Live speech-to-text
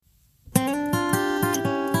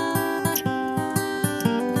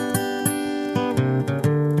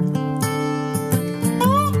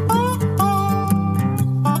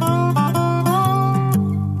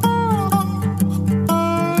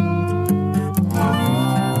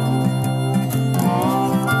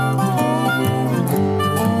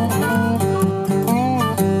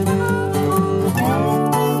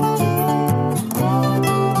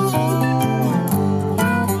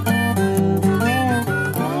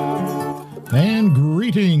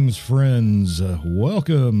Greetings, friends.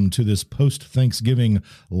 Welcome to this post-Thanksgiving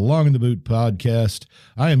Long in the Boot podcast.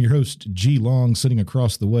 I am your host, G. Long. Sitting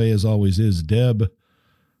across the way, as always, is Deb.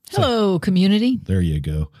 Hello, community. There you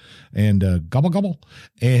go. And gobble, gobble.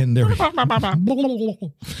 And there we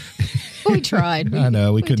tried. I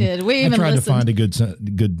know. We couldn't. Did. We even tried listened. to find a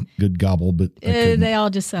good gobble, but they all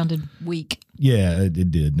just sounded weak. Yeah,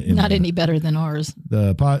 it did. And, not any better than ours.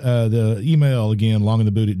 The email, again,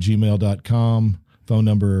 longintheboot@gmail.com. Phone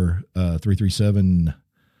number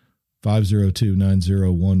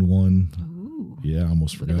 337-502-9011. Yeah, I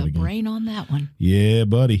almost forgot again. Brain on that one. Yeah,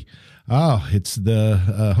 buddy. It's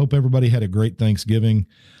the hope everybody had a great Thanksgiving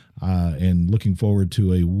and looking forward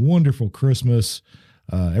to a wonderful Christmas.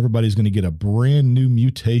 Everybody's going to get a brand new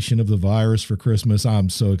mutation of the virus for Christmas. I'm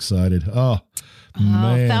so excited. Oh,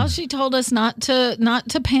 man. Fauci told us not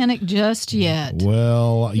to panic just yet.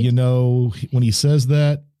 Well, you know, when he says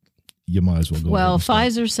that, you might as well go. Well,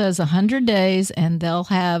 Pfizer says 100 days, and they'll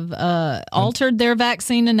have altered their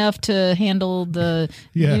vaccine enough to handle the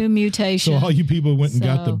new mutation. So all you people went and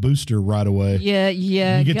got the booster right away. Yeah.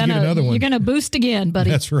 You get to get another one. You're going to boost again, buddy.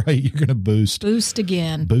 That's right. You're going to boost. Boost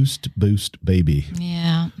again. Boost, baby.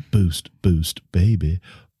 Yeah. Boost, baby.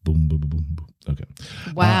 Boom, boom, boom, boom. Okay.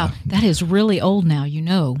 Wow. That is really old now,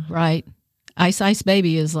 right? Ice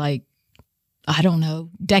Baby is like, I don't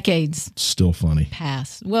know, decades. Still funny.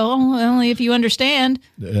 Past. Well, only if you understand.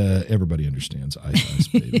 Everybody understands Ice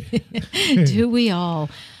Baby. Do we all?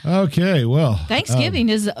 Okay, well. Thanksgiving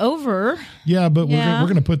is over. Yeah, but we're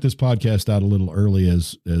going to put this podcast out a little early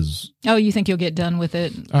as. Oh, you think you'll get done with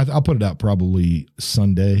it? I'll put it out probably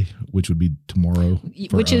Sunday, which would be tomorrow.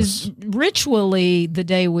 Which is ritually the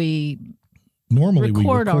day we. Normally we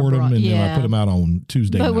record them and then I put them out on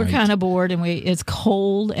Tuesday night. But we're kind of bored and it's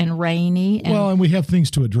cold and rainy. And we have things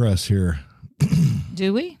to address here.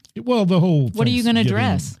 Do we? Well, the whole. What are you going to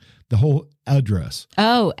address? The whole address.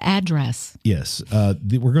 Oh, address. Yes.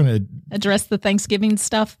 We're going to. Address the Thanksgiving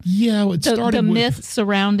stuff? Yeah. It started the myth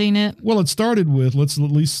surrounding it? Well, it started with, let's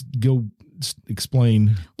at least go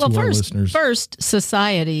explain to our listeners. First,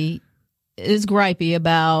 society is gripey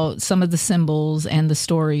about some of the symbols and the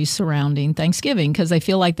stories surrounding Thanksgiving because they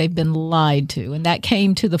feel like they've been lied to, and that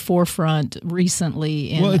came to the forefront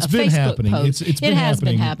recently in it's a been Facebook happening. post. It has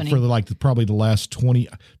been happening for probably the last 20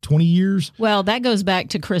 years. Well, that goes back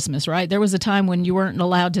to Christmas, right? There was a time when you weren't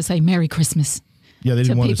allowed to say Merry Christmas. Yeah, they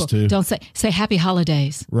didn't want us to. Don't say Happy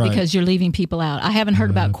Holidays, right? Because you're leaving people out. I haven't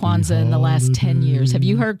heard about Kwanzaa in the last 10 years. Have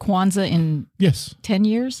you heard Kwanzaa in 10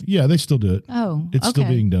 years? Yeah, they still do it. Oh, it's still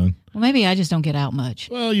being done. Well, maybe I just don't get out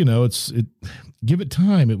much. Well, give it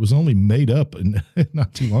time. It was only made up and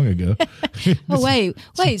not too long ago. Oh, wait.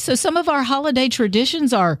 So some of our holiday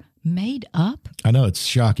traditions are made up? I know, it's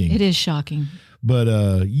shocking. It is shocking. But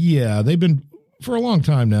they've been. For a long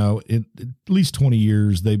time now, at least 20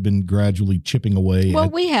 years, they've been gradually chipping away. Well,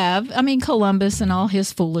 we have. I mean, Columbus and all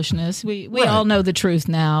his foolishness. We all know the truth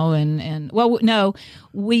now. No,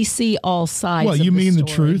 we see all sides of the story. Well, you mean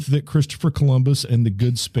the truth that Christopher Columbus and the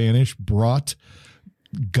good Spanish brought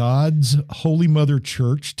God's Holy Mother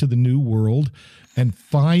Church to the New World and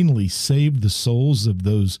finally saved the souls of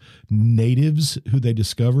those natives who they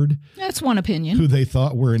discovered? That's one opinion. Who they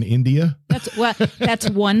thought were in India? That's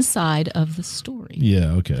one side of the story.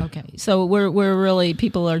 Yeah, okay. Okay. So we're really,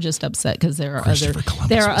 people are just upset because there are other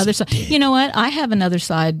sides. Dead. You know what? I have another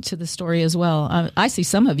side to the story as well. I see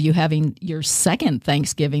some of you having your second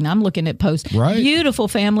Thanksgiving. I'm looking at posts. Right. Beautiful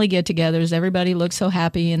family get-togethers. Everybody looked so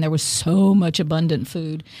happy and there was so much abundant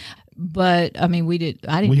food. But I mean, we didn't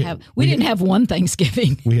have one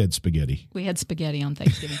Thanksgiving. We had spaghetti. We had spaghetti on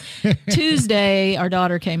Thanksgiving. Tuesday, our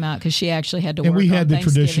daughter came out because she actually had to work on Thanksgiving. And we had the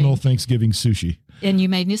Thanksgiving. traditional Thanksgiving sushi. And you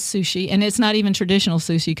made this sushi, and it's not even traditional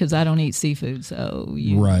sushi because I don't eat seafood. So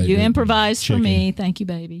you improvised for me. Thank you,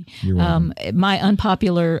 baby. You're welcome. My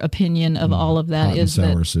unpopular opinion of all of that is hot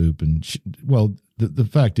and sour soup, and the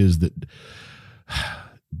fact is that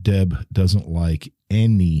Deb doesn't like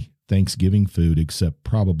any Thanksgiving food except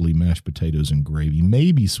probably mashed potatoes and gravy,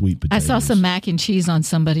 maybe sweet potatoes. I saw some mac and cheese on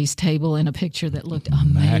somebody's table in a picture that looked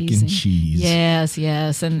amazing. Mac and cheese. Yes,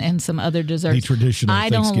 and some other desserts. The traditional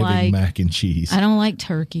Thanksgiving mac and cheese. I don't like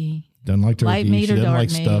turkey. Doesn't like turkey. Light meat she or doesn't dark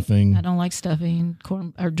like meat. stuffing. I don't like stuffing,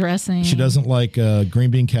 corn or dressing. She doesn't like green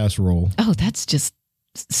bean casserole. Oh, that's just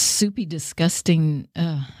soupy, disgusting.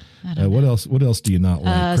 What else do you not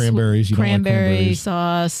like? Cranberries? You don't like cranberry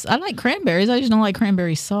sauce. I like cranberries. I just don't like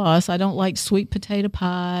cranberry sauce. I don't like sweet potato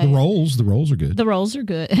pie. The rolls are good. The rolls are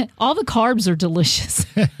good. All the carbs are delicious.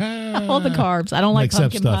 All the carbs. I don't like except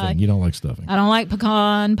pumpkin stuffing. pie. You don't like stuffing. I don't like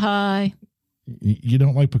pecan pie. You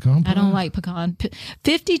don't like pecan pie? I don't like pecan.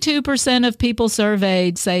 52% of people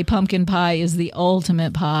surveyed say pumpkin pie is the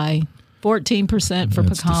ultimate pie. 14% for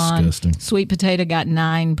That's pecan. disgusting. Sweet potato got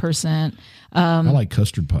 9%. I like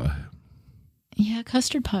custard pie. Yeah,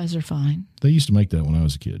 custard pies are fine. They used to make that when I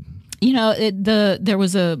was a kid. You know, there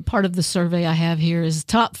was a part of the survey I have here is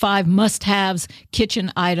top 5 must-haves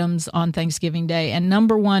kitchen items on Thanksgiving Day. And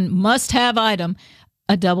number 1 must-have item,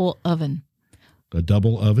 a double oven. A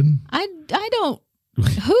double oven? I don't.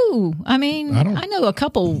 Who? I mean, I know a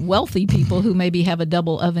couple wealthy people who maybe have a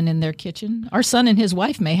double oven in their kitchen. Our son and his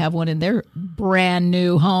wife may have one in their brand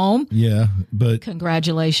new home. Yeah, but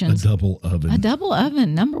congratulations. A double oven. A double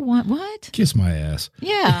oven, number 1. What? Kiss my ass.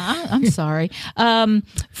 Yeah, I'm sorry.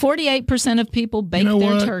 48% of people bake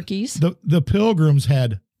their turkeys. The Pilgrims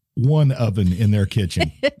had one oven in their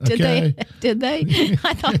kitchen. Did they?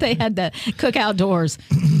 I thought they had to cook outdoors.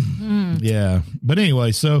 Yeah. But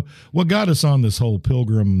anyway, so what got us on this whole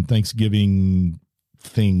Pilgrim Thanksgiving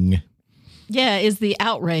thing? Yeah, is the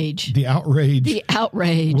outrage. The outrage. The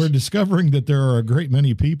outrage. We're discovering that there are a great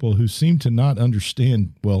many people who seem to not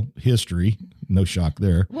understand, history. No shock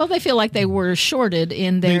there. Well, they feel like they were shorted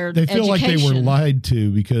in their They feel education. like they were lied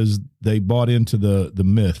to because they bought into the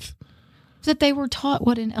myth. That they were taught,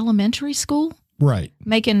 in elementary school? Right.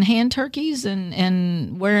 Making hand turkeys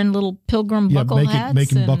and wearing little pilgrim buckle hats.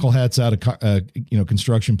 Making buckle hats out of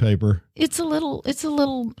construction paper. It's a little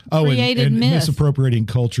created and myth. Misappropriating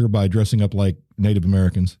culture by dressing up like Native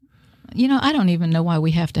Americans. I don't even know why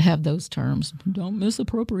we have to have those terms. Don't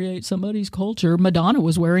misappropriate somebody's culture. Madonna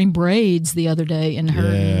was wearing braids the other day in her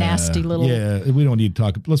nasty little... Yeah, we don't need to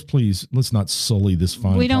talk. Let's not sully this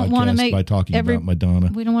fine podcast by talking about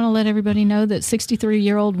Madonna. We don't want to let everybody know that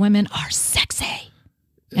 63-year-old women are sexy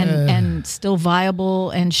and still viable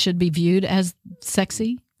and should be viewed as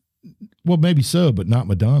sexy. Well, maybe so, but not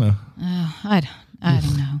Madonna. I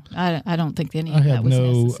don't know. I don't think any of that was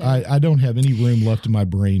necessary. I don't have any room left in my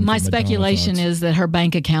brain. My speculation is that her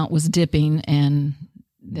bank account was dipping and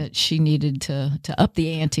that she needed to up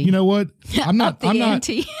the ante. You know what? I'm not for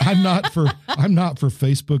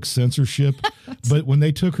Facebook censorship, but when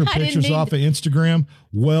they took her pictures off of Instagram,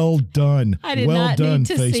 well done. I did not need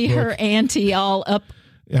to Facebook. See her ante all up.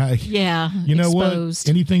 You know exposed. What?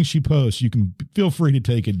 Anything she posts, you can feel free to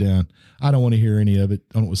take it down. I don't want to hear any of it.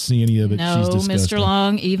 I don't want to see any of it. No, she's disgusting. Mr.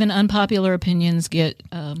 Long, even unpopular opinions get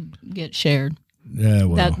shared. Yeah,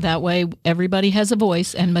 well. That way everybody has a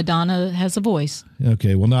voice, and Madonna has a voice.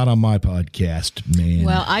 Okay, well, not on my podcast, man.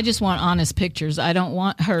 Well, I just want honest pictures. I don't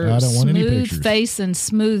want her smooth face and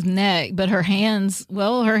smooth neck, but her hands,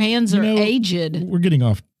 are aged. We're getting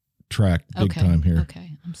off track big time here.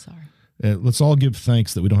 Okay, I'm sorry. Let's all give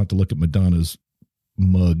thanks that we don't have to look at Madonna's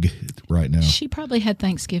mug right now. She probably had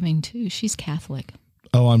Thanksgiving, too. She's Catholic.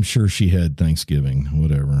 Oh, I'm sure she had Thanksgiving,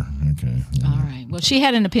 whatever. Okay. All right. Well, she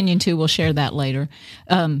had an opinion, too. We'll share that later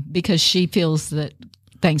because she feels that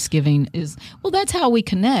Thanksgiving is, that's how we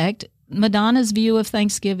connect. Madonna's view of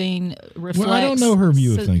Thanksgiving reflects... Well, I don't know her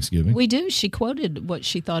view of Thanksgiving. We do. She quoted what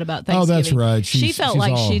she thought about Thanksgiving. Oh, that's right. She felt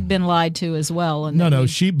like she'd been lied to as well.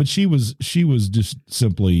 She was just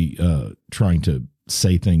simply trying to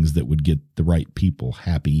say things that would get the right people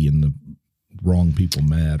happy and the wrong people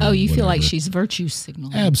mad. Oh, you feel like she's virtue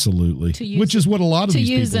signaling. Absolutely. Which is what a lot of these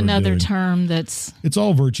people are doing. To use another term that's... It's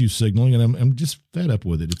all virtue signaling, and I'm just fed up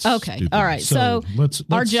with it. It's okay. Stupid. All right. So let's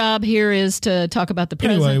our job here is to talk about the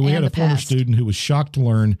present and the past. Anyway, we had a former past. student who was shocked to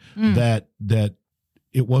learn that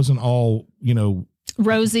it wasn't all,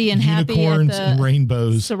 rosy and unicorns happy and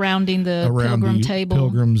rainbows surrounding the pilgrim table.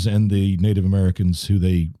 Pilgrims and the Native Americans who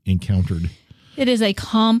they encountered. It is a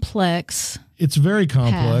complex... It's very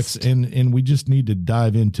complex, and we just need to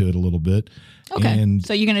dive into it a little bit. Okay. And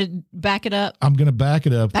so you're going to back it up? I'm going to back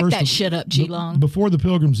it up. Back that shit up, G-Long. Before the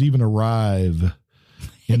Pilgrims even arrive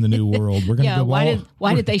in the New World, we're going to go...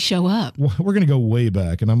 Why did they show up? We're going to go way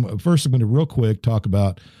back. And I'm going to real quick talk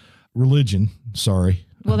about religion. Sorry.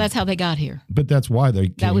 Well, that's how they got here. But that's why they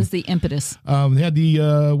came. That was the impetus. We had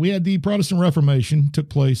the Protestant Reformation took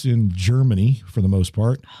place in Germany for the most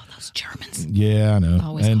part. Oh, those Germans. Yeah, I know.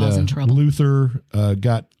 Always causing trouble. Luther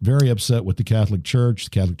got very upset with the Catholic Church.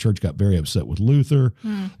 The Catholic Church got very upset with Luther.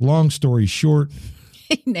 Long story short.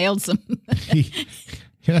 He nailed some.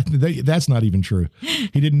 That's not even true.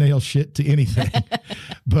 He didn't nail shit to anything.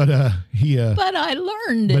 But I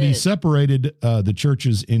learned it. But he separated the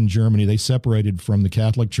churches in Germany. They separated from the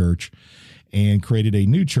Catholic Church and created a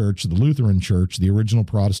new church, the Lutheran Church, the original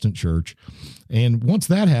Protestant church. And once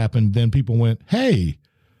that happened, then people went, hey,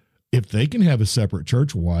 if they can have a separate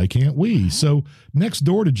church, why can't we? So next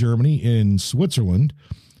door to Germany in Switzerland,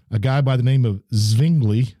 a guy by the name of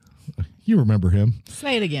Zwingli, You remember him.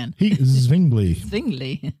 Say it again. Zwingli.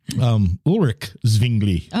 Zwingli. Ulrich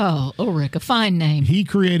Zwingli. Oh, Ulrich, a fine name. He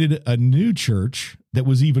created a new church that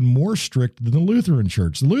was even more strict than the Lutheran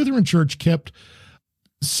Church. The Lutheran Church kept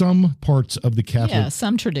some parts of the Catholic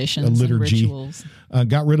some traditions liturgy, and rituals.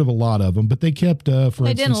 Got rid of a lot of them, but they kept, for instance,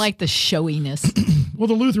 They didn't like the showiness. well,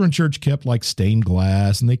 the Lutheran Church kept like stained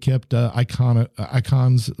glass, and they kept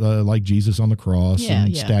icons like Jesus on the cross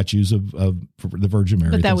and statues of the Virgin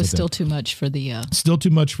Mary. But that was still too much for the... Still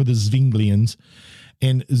too much for the Zwinglians.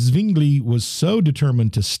 And Zwingli was so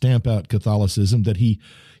determined to stamp out Catholicism that he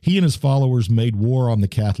and his followers made war on the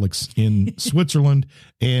Catholics in Switzerland,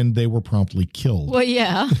 and they were promptly killed. Well,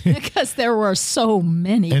 yeah, because there were so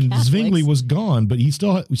many and Catholics. Zwingli was gone, but we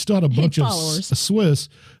still had a bunch of Swiss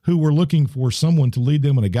who were looking for someone to lead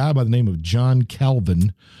them, and a guy by the name of John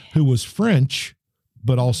Calvin, who was French,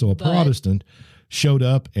 but also a Protestant, showed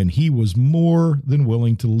up, and he was more than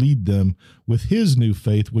willing to lead them with his new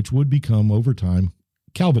faith, which would become, over time,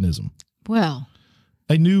 Calvinism. Well,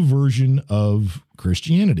 a new version of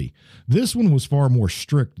Christianity. This one was far more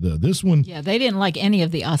strict, though. This one... Yeah, they didn't like any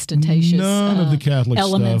of the ostentatious none of the Catholic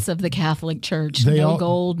elements stuff. Of the Catholic Church. No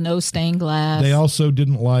gold, no stained glass. They also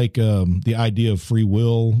didn't like the idea of free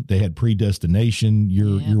will. They had predestination.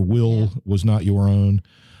 Your will was not your own.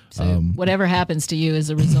 So whatever happens to you is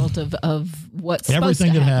a result of what's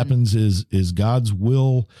everything that happen. happens is God's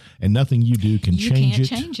will, and nothing you do can change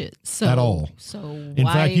it. You can't change it at all. So in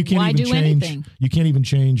fact, you can't even change. Anything? You can't even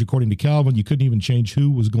change, according to Calvin. You couldn't even change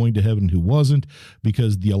who was going to heaven and who wasn't,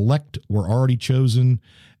 because the elect were already chosen.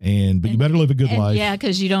 But you better live a good life. Yeah,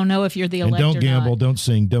 because you don't know if you're the elect. And don't gamble, not. don't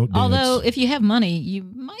sing, don't dance. Although, if you have money, you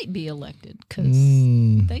might be elected because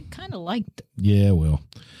they kind of liked it. Yeah, well.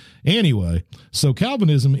 Anyway, so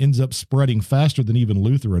Calvinism ends up spreading faster than even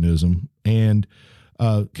Lutheranism, and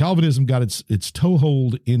Calvinism got its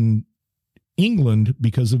toehold in England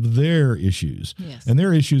because of their issues. Yes. And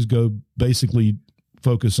their issues basically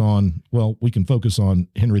focus on, we can focus on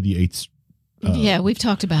Henry VIII's we've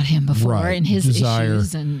talked about him before and his desire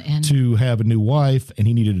issues and to have a new wife, and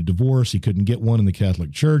he needed a divorce. He couldn't get one in the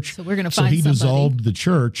Catholic Church. So we're going to find he dissolved the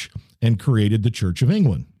church and created the Church of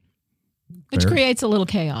England. Which creates a little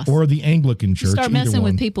chaos. Or the Anglican Church. You start messing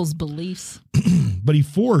with people's beliefs. But he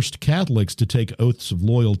forced Catholics to take oaths of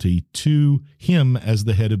loyalty to him as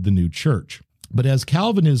the head of the new church. But as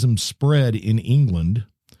Calvinism spread in England,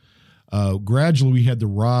 gradually we had the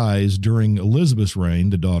rise during Elizabeth's reign,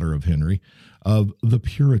 the daughter of Henry, of the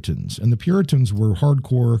Puritans. And the Puritans were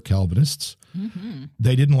hardcore Calvinists. Mm-hmm.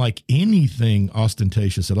 They didn't like anything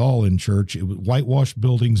ostentatious at all in church. It was whitewashed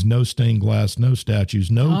buildings, no stained glass, no statues,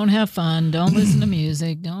 Don't have fun. Don't listen to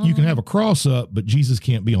music. Don't. You can have a cross up, but Jesus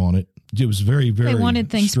can't be on it. It was very, very They wanted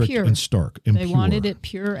things strict pure and stark. And they wanted it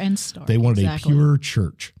pure and stark. They wanted a pure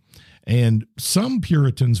church. And some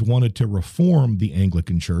Puritans wanted to reform the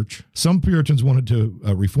Anglican Church. Some Puritans wanted to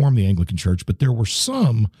reform the Anglican Church, but there were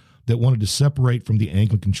some that wanted to separate from the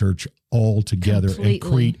Anglican Church altogether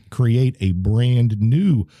Completely. and create a brand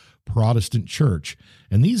new Protestant church.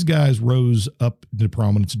 And these guys rose up to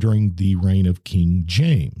prominence during the reign of King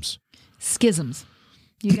James. Schisms.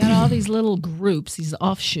 You got all these little groups, these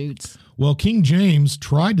offshoots. Well, King James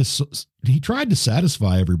tried to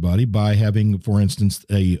satisfy everybody by having, for instance,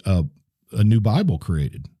 a new Bible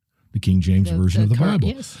created. The King James Version of the Bible.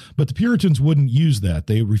 Yes. But the Puritans wouldn't use that.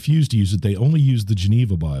 They refused to use it. They only used the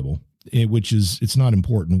Geneva Bible, which is, it's not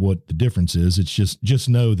important what the difference is. It's just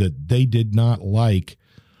know that they did not like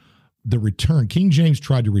the return. King James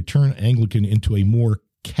tried to return Anglican into a more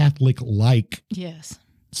Catholic-like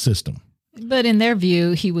system. But in their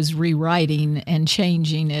view, he was rewriting and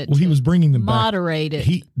changing it. Well, he was bringing them moderate back.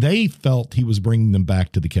 It. They felt he was bringing them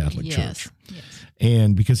back to the Catholic Church. Yes.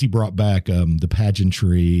 And because he brought back the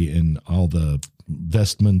pageantry and all the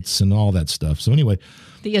vestments and all that stuff. So anyway.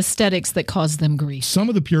 The aesthetics that caused them grief. Some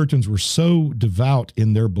of the Puritans were so devout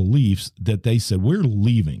in their beliefs that they said, we're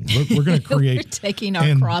leaving. We're going to create. We're taking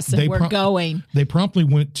our cross and we're going. They promptly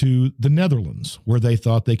went to the Netherlands, where they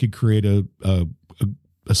thought they could create a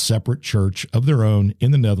separate church of their own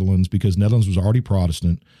in the Netherlands, because Netherlands was already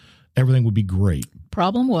Protestant. Everything would be great.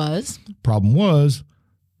 Problem was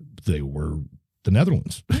they were the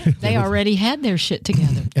Netherlands. They already had their shit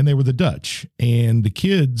together. And they were the Dutch. And the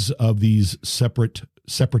kids of these separate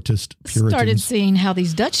separatist Puritans. Started seeing how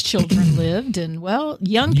these Dutch children lived, and well,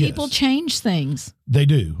 young people Yes. change things. They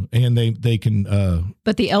do, and they can.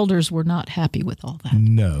 But the elders were not happy with all that.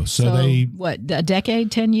 No, so they what, a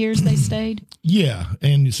decade, 10 years they stayed? yeah,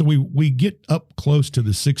 and so we get up close to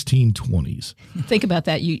the 1620s. Think about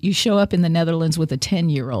that. You show up in the Netherlands with a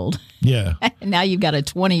 10-year-old. Yeah, And now you've got a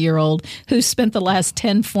 20-year-old who spent the last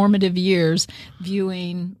 10 formative years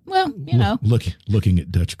viewing, well, looking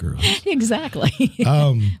at Dutch girls. exactly.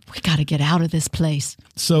 We got to get out of this place.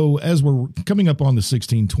 So as we're coming up on the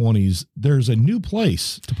 1620s, there's a new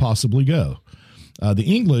place to possibly go. The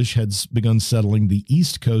English had begun settling the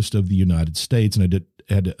east coast of the United States and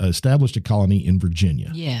had established a colony in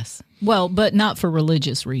Virginia. Yes. Well, but not for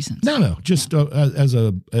religious reasons. No, just as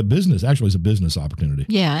a business, actually as a business opportunity.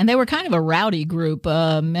 Yeah, and they were kind of a rowdy group,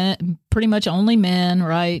 pretty much only men,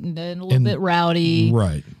 right? And a little bit rowdy.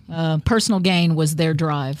 Right. Personal gain was their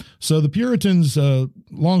drive. So the Puritans,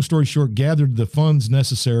 long story short, gathered the funds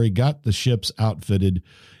necessary, got the ships outfitted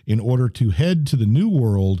in order to head to the New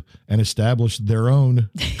World and establish their own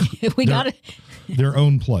their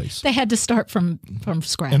own place. They had to start from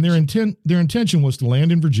scratch. And their intention was to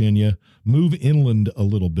land in Virginia, move inland a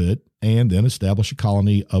little bit, and then establish a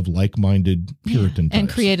colony of like-minded Puritan types. And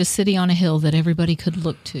create a city on a hill that everybody could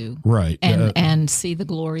look to. Right. And see the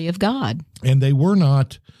glory of God. And they were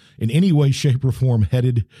not in any way, shape, or form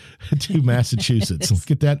headed to Massachusetts. Let's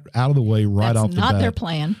get that out of the way right off the bat. That's not their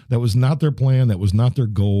plan. That was not their plan. That was not their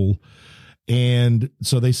goal. And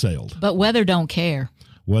so they sailed. But weather don't care.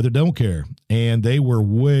 Weather don't care. And they were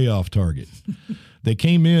way off target. They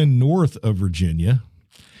came in north of Virginia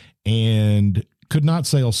and could not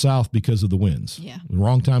sail south because of the winds. Yeah.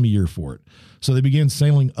 Wrong time of year for it. So they began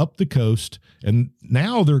sailing up the coast, and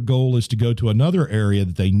now their goal is to go to another area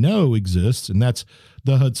that they know exists, and that's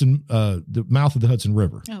the Hudson, the mouth of the Hudson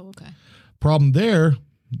River. Oh, okay. Problem there,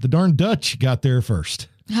 the darn Dutch got there first.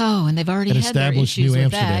 Oh, and they've already had their established issues New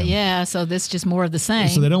with that. Amsterdam. Yeah, so this is just more of the same.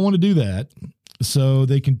 So they don't want to do that. So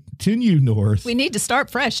they continue north. We need to start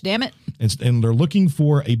fresh, damn it. And they're looking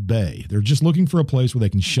for a bay. They're just looking for a place where they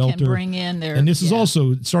can shelter. Can bring in their, and this is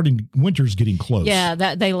also starting, winter's getting close. Yeah,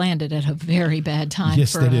 that they landed at a very bad time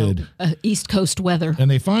Yes, for they did. East Coast weather. And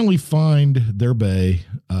they finally find their bay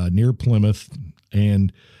near Plymouth,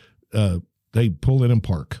 and they pull in and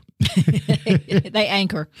park. They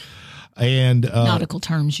anchor. And Nautical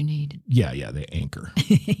terms you need. Yeah, they anchor.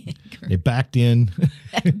 They backed in.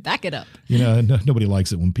 Back it up. Nobody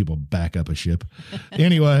likes it when people back up a ship.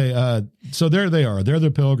 Anyway, so there they are. They're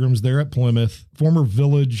the Pilgrims. They're at Plymouth, former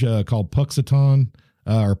village called Puxaton,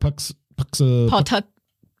 or Patuxet.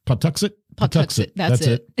 Patuxet. That's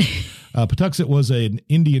it. Patuxet was an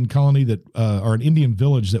Indian colony or an Indian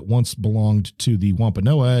village that once belonged to the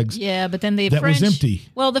Wampanoags. Yeah, but then the that French was empty.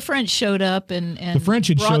 Well, the French showed up and the French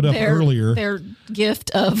had showed up earlier. Their gift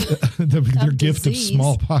of their gift of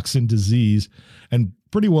smallpox and disease, and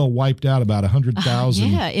pretty well wiped out about 100,000.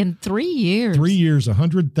 Yeah, in 3 years. 3 years,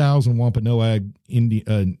 100,000 Wampanoag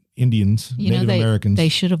Indians, Native Americans. They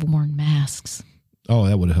should have worn masks. Oh,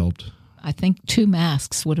 that would have helped. I think 2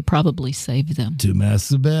 masks would have probably saved them. 2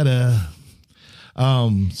 masks are better.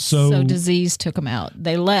 So disease took them out.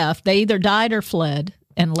 They left. They either died or fled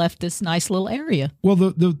and left this nice little area. Well,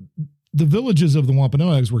 the villages of the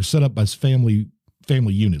Wampanoags were set up as family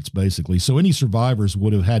units, basically. So any survivors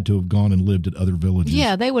would have had to have gone and lived at other villages.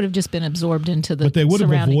 Yeah, they would have just been absorbed into the surrounding communities. But they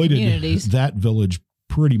would have avoided communities. that village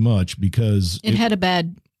pretty much because it had a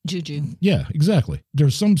bad juju. Yeah, exactly.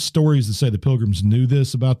 There's some stories that say the Pilgrims knew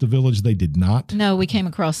this about the village. They did not. No, we came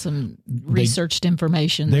across some researched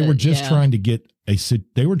information. They were just trying to get a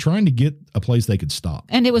place they could stop.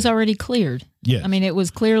 And it was already cleared. Yeah. I mean, it was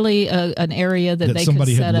clearly an area that they could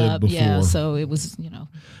set up. Before. Yeah, so it was,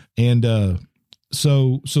 And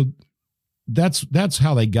so that's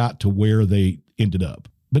how they got to where they ended up.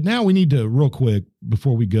 But now we need to, real quick,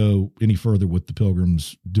 before we go any further with the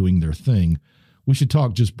Pilgrims doing their thing, we should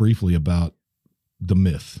talk just briefly about the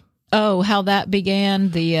myth. Oh, how that began?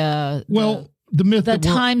 The myth, the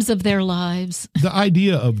times of their lives, the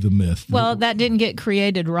idea of the myth. Well, that didn't get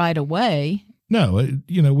created right away. No,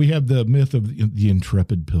 we have the myth of the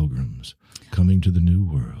intrepid Pilgrims coming to the New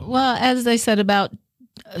World. Well, as they said, about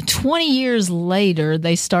 20 years later,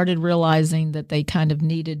 they started realizing that they kind of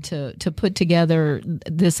needed to put together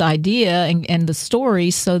this idea and the story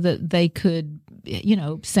so that they could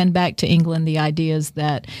send back to England the ideas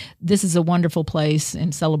that this is a wonderful place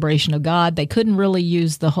in celebration of God. They couldn't really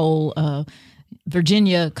use the whole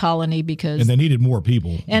Virginia colony because... And they needed more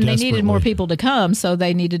people. And they needed more people to come, so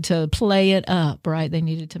they needed to play it up, right? They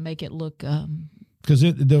needed to make it look Because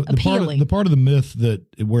the appealing. part of the myth that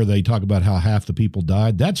where they talk about how half the people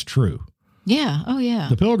died, that's true. Yeah. Oh, yeah.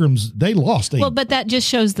 The Pilgrims, they lost. Well, but that just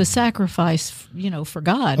shows the sacrifice, for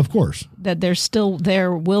God. Of course. That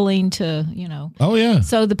they're willing to, Oh, yeah.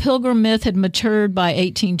 So the Pilgrim myth had matured by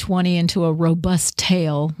 1820 into a robust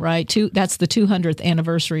tale, right? That's the 200th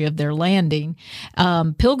anniversary of their landing.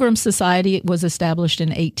 Pilgrim Society was established in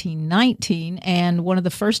 1819, and one of the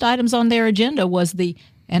first items on their agenda was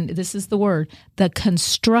and this is the word, the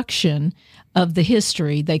construction of the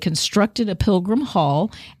history. They constructed a Pilgrim Hall,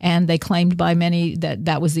 and they claimed by many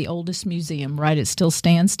that was the oldest museum, right? It still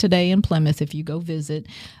stands today in Plymouth if you go visit.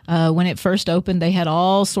 When it first opened, they had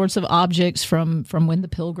all sorts of objects from when the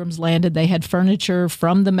Pilgrims landed. They had furniture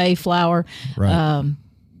from the Mayflower. Right.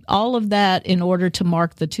 All of that in order to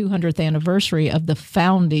mark the 200th anniversary of the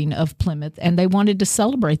founding of Plymouth, and they wanted to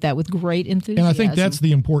celebrate that with great enthusiasm. And I think that's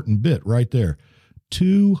the important bit right there.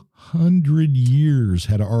 200 years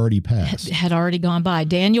had already passed. Had already gone by.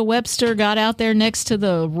 Daniel Webster got out there next to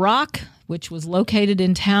the rock, which was located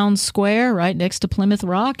in Town Square, right next to Plymouth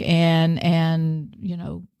Rock, and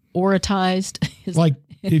oratized. If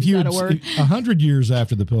 100 years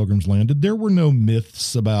after the Pilgrims landed, there were no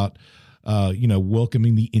myths about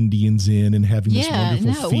welcoming the Indians in and having this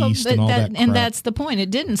wonderful feast and all that crap. And that's the point. It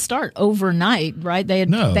didn't start overnight, right? They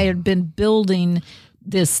had been building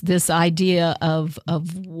this idea of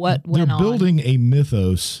what went on. They're building a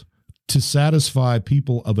mythos to satisfy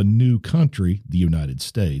people of a new country, the United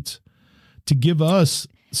States, to give us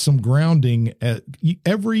some grounding at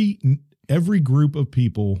every group of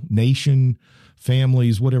people, nation,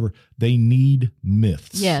 families, whatever, they need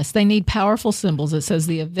myths. Yes, they need powerful symbols. It says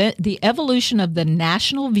the evolution of the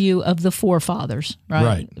national view of the forefathers,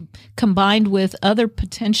 right? Combined with other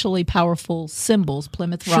potentially powerful symbols,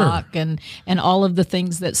 Plymouth Rock and all of the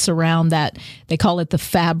things that surround that. They call it the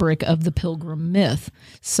fabric of the Pilgrim myth,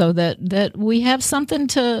 so that we have something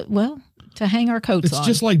to hang our coats on. It's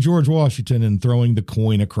just like George Washington and throwing the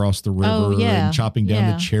coin across the river and chopping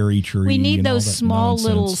down the cherry tree. We need and those all that small nonsense.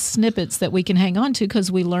 little snippets that we can hang on to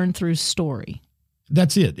because we learn through story.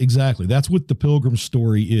 That's it. Exactly. That's what the Pilgrim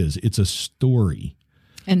story is. It's a story.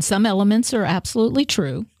 And some elements are absolutely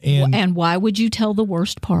true. And why would you tell the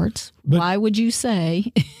worst parts? Why would you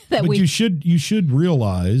say that you should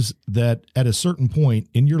realize that at a certain point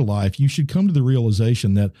in your life, you should come to the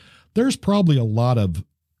realization that there's probably a lot of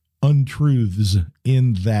untruths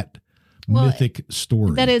in that mythic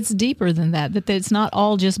story. That it's deeper than that it's not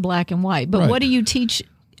all just black and white. But what do you teach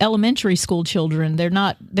elementary school children? They're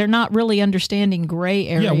not really understanding gray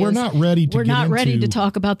areas. Yeah, we're not ready to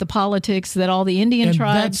talk about the politics that all the Indian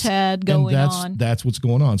tribes had going on. That's what's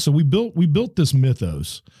going on. So we built this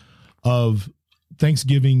mythos of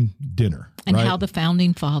Thanksgiving dinner. And right? how the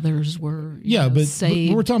founding fathers were saved.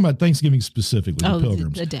 But we're talking about Thanksgiving specifically, the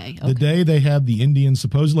Pilgrims. The day. Okay. The day they have the Indians,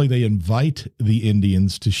 supposedly they invite the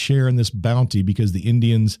Indians to share in this bounty because the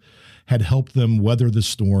Indians had helped them weather the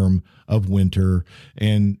storm of winter.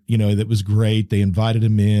 And, that was great. They invited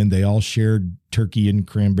them in. They all shared turkey and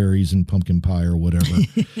cranberries and pumpkin pie or whatever.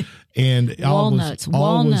 And walnuts.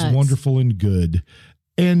 all was wonderful and good.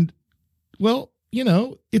 And,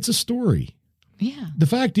 it's a story. Yeah. The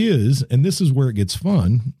fact is, and this is where it gets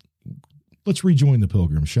fun, let's rejoin the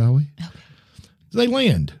Pilgrims, shall we? Okay. They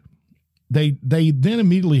land. They then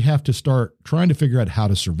immediately have to start trying to figure out how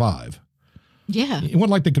to survive. Yeah. It wasn't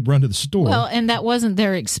like they could run to the store. Well, and that wasn't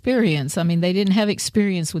their experience. I mean, they didn't have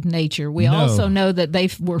experience with nature. We also know that they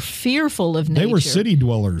were fearful of nature. They were city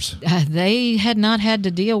dwellers. They had not had to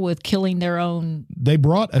deal with killing their own. They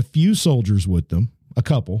brought a few soldiers with them, a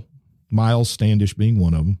couple. Miles Standish being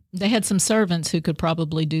one of them. They had some servants who could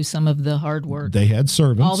probably do some of the hard work. They had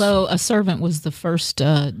servants. Although a servant was the first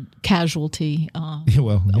casualty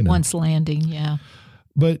once landing, yeah.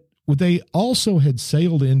 But they also had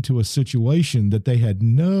sailed into a situation that they had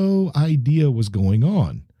no idea was going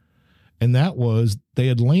on. And that was they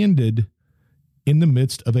had landed in the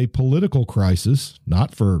midst of a political crisis,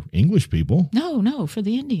 not for English people. No, for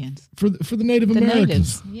the Indians. For the Native Americans.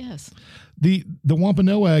 Natives, yes. The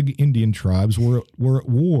Wampanoag Indian tribes were at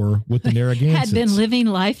war with the Narragansetts. Had been living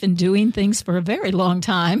life and doing things for a very long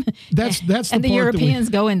time. That's and the Europeans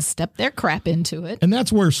go and step their crap into it. And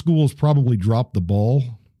that's where schools probably dropped the ball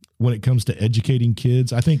when it comes to educating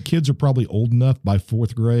kids. I think kids are probably old enough by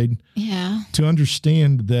fourth grade to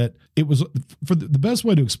understand that it was for the best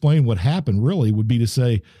way to explain what happened really would be to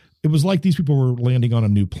say it was like these people were landing on a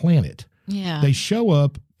new planet. Yeah. They show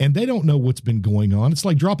up and they don't know what's been going on. It's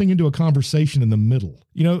like dropping into a conversation in the middle,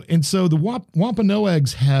 and so the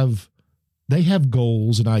Wampanoags have they have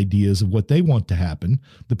goals and ideas of what they want to happen.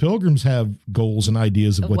 The Pilgrims have goals and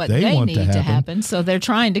ideas of what they want need to happen. So they're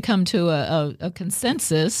trying to come to a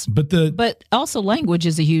consensus. But also language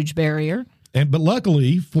is a huge barrier. But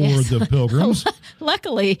luckily for the Pilgrims,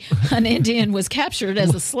 luckily an Indian was captured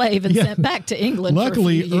as a slave and sent back to England.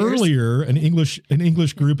 Luckily, for a few years. Earlier an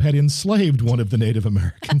English group had enslaved one of the Native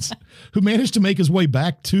Americans, who managed to make his way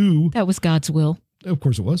back to. That was God's will. Of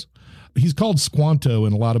course, it was. He's called Squanto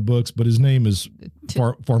in a lot of books, but his name is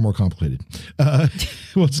far more complicated.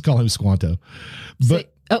 We'll just call him Squanto.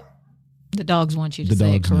 But the dogs want you to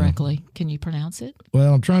say it correctly. Can you pronounce it?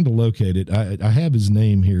 Well, I'm trying to locate it. I have his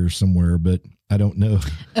name here somewhere, but I don't know.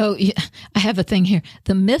 Oh, yeah. I have a thing here.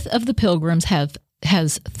 The myth of the Pilgrims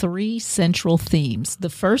has 3 central themes. The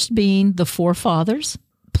first being the forefathers,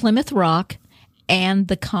 Plymouth Rock, and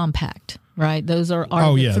the Compact. Right, those are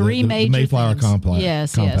the 3 major the Mayflower things. Compact.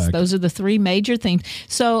 Yes, those are the 3 major themes.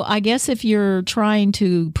 So I guess if you're trying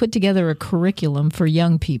to put together a curriculum for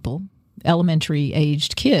young people, elementary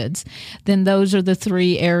aged kids, then those are the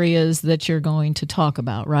 3 areas that you're going to talk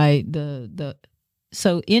about, right?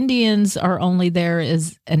 So Indians are only there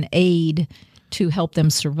as an aid to help them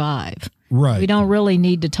survive. Right. We don't really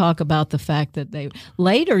need to talk about the fact that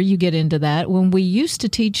later you get into that. When we used to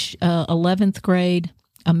teach 11th grade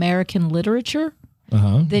American literature,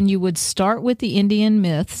 then you would start with the Indian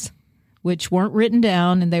myths, which weren't written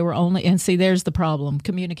down, and they were only, and see, there's the problem,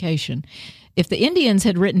 communication. If the Indians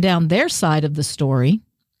had written down their side of the story,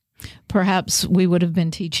 perhaps we would have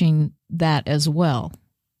been teaching that as well.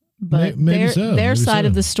 But their side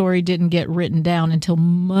of the story didn't get written down until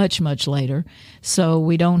much, much later. So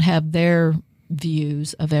we don't have their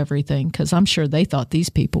views of everything, because I'm sure they thought these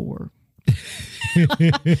people were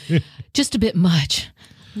just a bit much.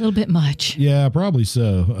 A little bit much. Yeah, probably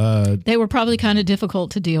so. They were probably kind of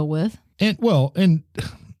difficult to deal with. And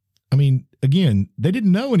I mean, again, they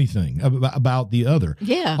didn't know anything about the other.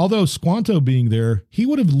 Yeah. Although Squanto being there, he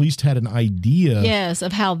would have at least had an idea. Yes,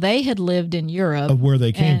 of how they had lived in Europe. Of where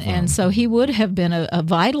they came from. And so he would have been a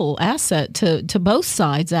vital asset to both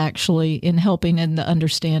sides, actually, in helping in the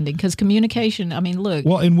understanding. Because communication, I mean, look.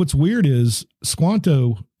 Well, and what's weird is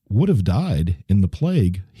Squanto would have died in the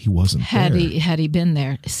plague. He wasn't had he been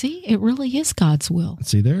there. See, it really is God's will.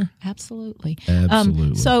 See there? Absolutely.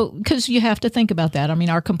 Absolutely. So, because you have to think about that. I mean,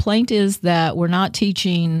 our complaint is that we're not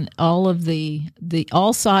teaching all of the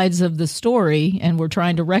all sides of the story, and we're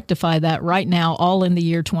trying to rectify that right now, all in the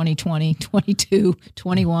year 2020, 22,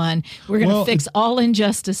 21. We're going to fix all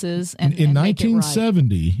injustices and in make it right.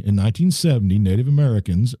 In 1970, Native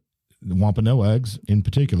Americans, the Wampanoags in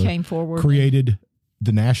particular, came forward, created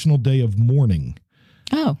the National Day of Mourning.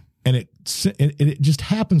 Oh. And it just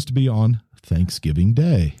happens to be on Thanksgiving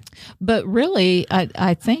Day. But really,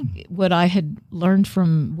 I think what I had learned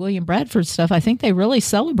from William Bradford's stuff, I think they really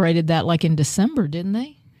celebrated that like in December, didn't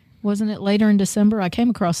they? Wasn't it later in December? I came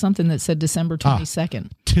across something that said December 22nd.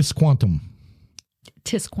 Tisquantum.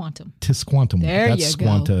 Tisquantum. That's you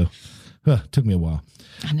Squanto. Took me a while.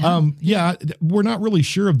 I know. Yeah, we're not really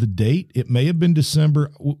sure of the date. It may have been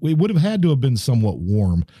December. It would have had to have been somewhat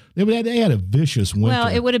warm. They had a vicious winter. Well,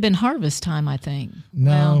 it would have been harvest time, I think.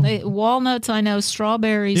 No. Well, walnuts, I know,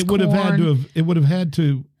 strawberries, corn. It would have had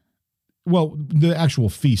to. Well, the actual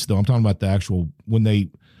feast, though. I'm talking about the actual when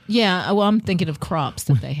they. Yeah, well, I'm thinking of crops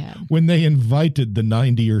that they had. When they invited the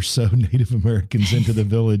 90 or so Native Americans into the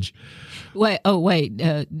village.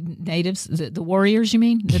 Natives, the warriors, you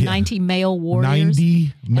mean? The 90 male warriors?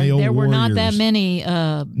 90 male warriors. There were not that many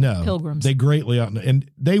pilgrims. They greatly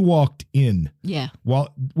and they walked in. Yeah.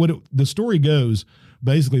 Well, the story goes,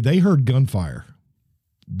 basically, they heard gunfire,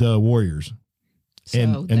 the warriors,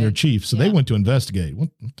 and their chief. So they went to investigate. What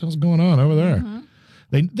the hell's going on over there? Mm-hmm.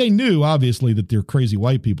 They knew, obviously, that their crazy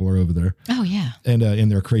white people are over there. Oh, yeah. And in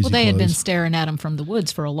their crazy Well, they clothes. had been staring at them from the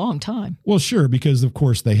woods for a long time. Well, sure, because, of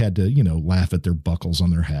course, they had to, laugh at their buckles on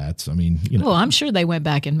their hats. I mean, Well, I'm sure they went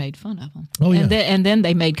back and made fun of them. Oh, yeah. And then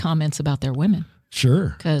they made comments about their women.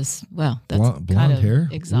 Sure. Because, well, that's blonde hair?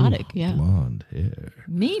 Exotic. Ooh, yeah. Blonde hair.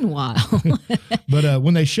 Meanwhile. But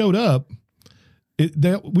when they showed up,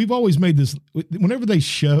 we've always made this, whenever they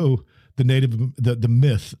show the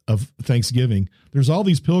myth of Thanksgiving, there's all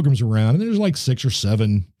these pilgrims around, and there's like 6 or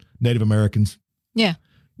 7 Native Americans. Yeah.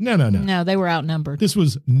 No. No, they were outnumbered. This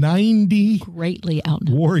was 90 greatly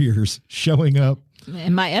outnumbered warriors showing up.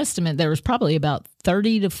 In my estimate, there was probably about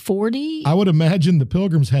 30 to 40. I would imagine the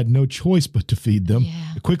pilgrims had no choice but to feed them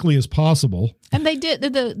as quickly as possible. And they did.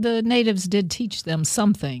 The natives did teach them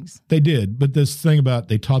some things. They did, but this thing about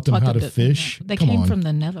they taught them how to fish. They came from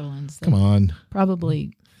the Netherlands. Come on.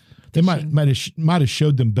 Probably. They might have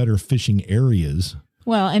showed them better fishing areas.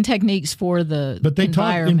 Well, and techniques for the But they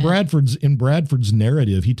talk in Bradford's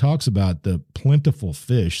narrative. He talks about the plentiful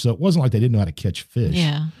fish, so it wasn't like they didn't know how to catch fish.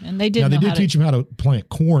 Yeah, and they did. Now they did teach them how to plant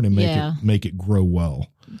corn and make it grow well.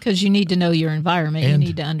 Because you need to know your environment. You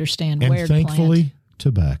need to understand where to plant. And thankfully,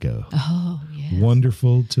 tobacco. Oh, yeah.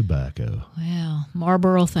 Wonderful tobacco. Well,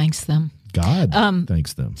 Marlboro thanks them. God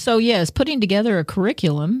thanks them. So, yes, putting together a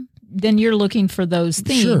curriculum, then you're looking for those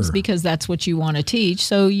themes because that's what you want to teach.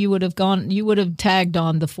 So you would have tagged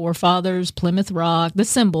on the forefathers, Plymouth Rock, the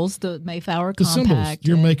symbols, the Mayflower Compact. Symbols.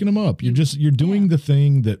 You're making them up. You're doing the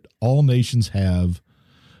thing that all nations have.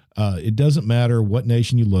 It doesn't matter what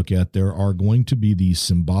nation you look at. There are going to be these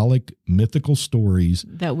symbolic, mythical stories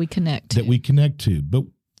that we connect to. But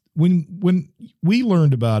when we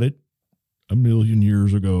learned about it a million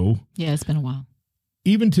years ago, it's been a while.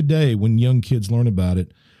 Even today, when young kids learn about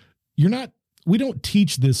it, we don't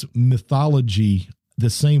teach this mythology the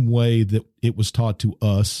same way that it was taught to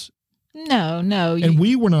us. No. And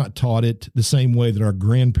we were not taught it the same way that our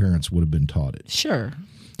grandparents would have been taught it. Sure.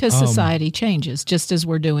 Because society changes, just as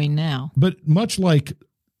we're doing now. But much like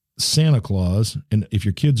Santa Claus, and if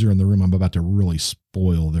your kids are in the room, I'm about to really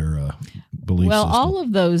spoil their belief system. All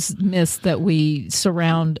of those myths that we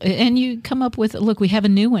surround, and you come up with, look, we have a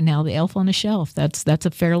new one now, the Elf on the Shelf. That's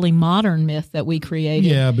a fairly modern myth that we created.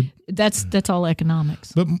 Yeah, but that's all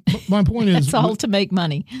economics. But my point is, it's all to make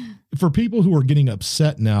money. For people who are getting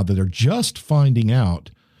upset now that are just finding out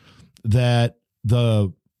that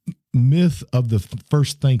the myth of the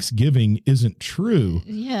first Thanksgiving isn't true.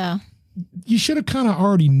 Yeah. You should have kind of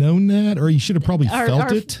already known that, or you should have probably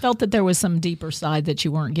felt it. Felt that there was some deeper side that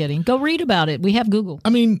you weren't getting. Go read about it. We have Google. I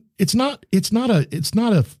mean, it's not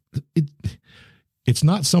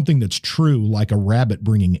something that's true, like a rabbit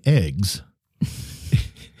bringing eggs.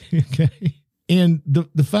 Okay. And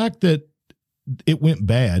the fact that it went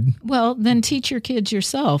bad. Well, then teach your kids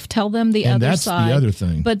yourself. Tell them the other side. And that's the other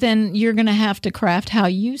thing. But then you're going to have to craft how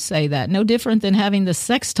you say that. No different than having the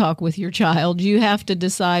sex talk with your child. You have to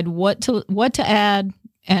decide what to add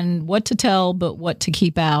and what to tell, but what to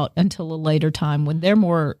keep out until a later time when they're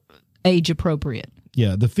more age appropriate.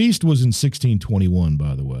 Yeah, the feast was in 1621,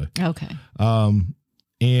 by the way. Okay.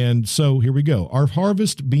 And so here we go. Our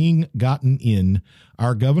harvest being gotten in,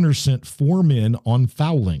 our governor sent 4 men on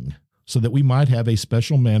fowling, so that we might have a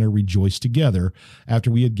special manner rejoice together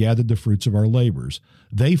after we had gathered the fruits of our labors.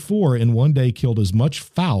 They 4 in one day killed as much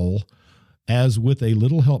fowl as with a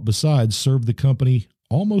little help besides served the company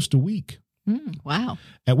almost a week. Wow.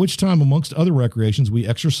 At which time, amongst other recreations, we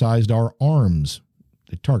exercised our arms,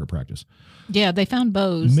 target practice. Yeah, they found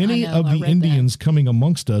bows. Many of the Indians coming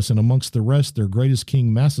amongst us, and amongst the rest, their greatest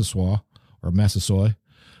king Massasoit,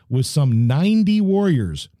 with some 90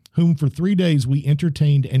 warriors, whom for 3 days we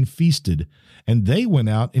entertained and feasted, and they went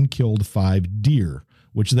out and killed 5 deer,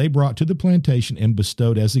 which they brought to the plantation and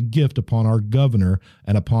bestowed as a gift upon our governor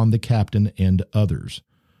and upon the captain and others.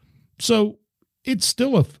 So it's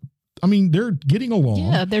still they're getting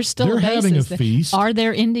along. Yeah, they're having a feast. Are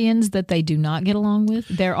there Indians that they do not get along with?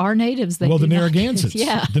 There are natives that the Narragansetts.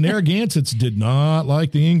 Yeah. The Narragansetts did not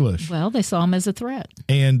like the English. Well, they saw them as a threat.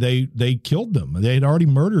 And they killed them. They had already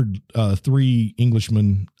murdered 3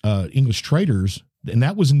 Englishmen, English traders, and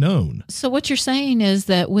that was known. So what you're saying is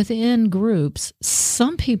that within groups,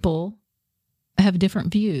 some people have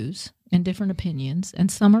different views and different opinions, and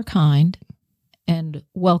some are kind and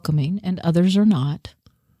welcoming, and others are not.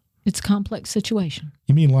 It's a complex situation.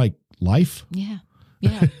 You mean like life? Yeah.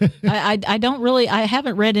 I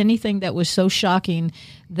haven't read anything that was so shocking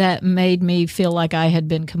that made me feel like I had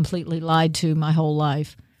been completely lied to my whole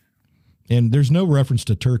life. And there's no reference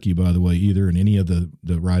to turkey, by the way, either in any of the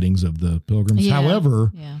writings of the Pilgrims. Yeah.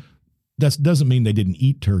 However, that doesn't mean they didn't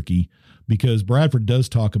eat turkey, because Bradford does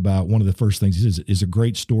talk about one of the first things he says is a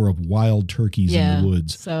great store of wild turkeys in the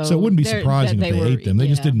woods. So it wouldn't be surprising if they ate them. They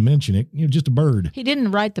just didn't mention it. Just a bird. He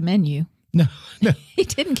didn't write the menu. No. He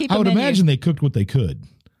didn't keep a menu. I would menu. imagine they cooked what they could.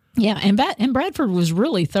 Yeah, and Bradford was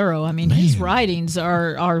really thorough. I mean, his writings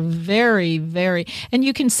are very, very, and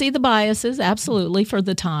you can see the biases, absolutely, for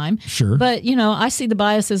the time. Sure. But, I see the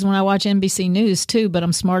biases when I watch NBC News, too, but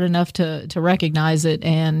I'm smart enough to recognize it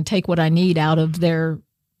and take what I need out of their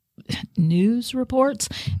news reports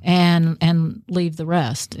and leave the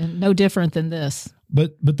rest. And no different than this.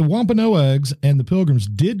 But the Wampanoags and the Pilgrims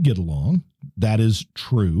did get along. That is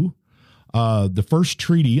true. The first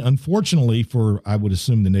treaty, unfortunately for, I would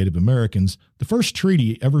assume, the Native Americans, the first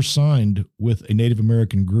treaty ever signed with a Native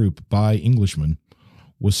American group by Englishmen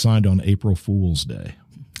was signed on April Fool's Day.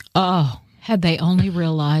 Oh, had they only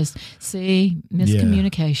realized. See,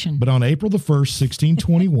 miscommunication. Yeah. But on April the 1st,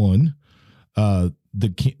 1621,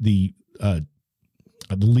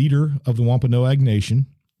 the leader of the Wampanoag Nation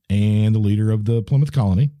and the leader of the Plymouth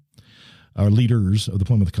Colony, or leaders of the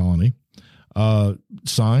Plymouth Colony,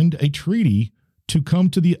 signed a treaty to come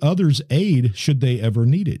to the other's aid should they ever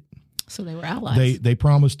need it. So they were allies. They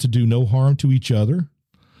promised to do no harm to each other,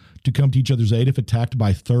 to come to each other's aid if attacked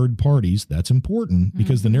by third parties. That's important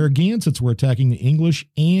because the Narragansetts were attacking the English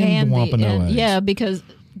and the Wampanoags. Because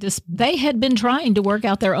they had been trying to work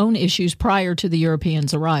out their own issues prior to the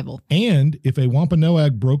Europeans' arrival. And if a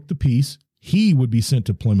Wampanoag broke the peace, he would be sent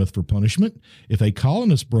to Plymouth for punishment. If a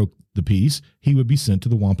colonist broke the peace, he would be sent to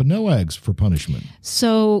the Wampanoags for punishment.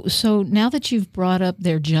 So now that you've brought up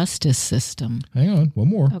their justice system. Hang on, one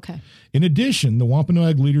more. Okay. In addition, the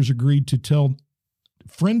Wampanoag leaders agreed to tell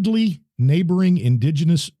friendly neighboring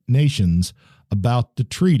indigenous nations about the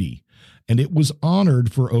treaty, and it was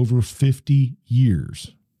honored for over 50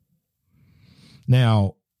 years.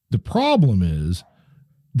 Now, the problem is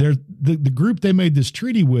the group they made this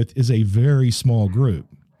treaty with is a very small group.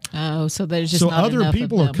 Oh, so there's just not other enough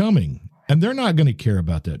people of are them. coming, and they're not going to care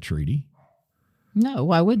about that treaty. No,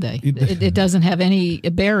 why would they? It doesn't have any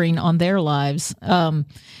bearing on their lives.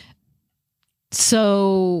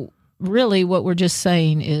 So really what we're just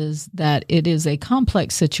saying is that it is a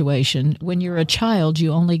complex situation. When you're a child,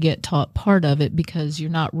 you only get taught part of it because you're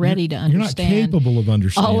not ready to understand. You're not capable of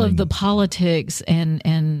understanding all of the politics and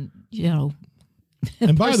And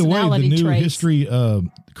by the way, the personality new traits. history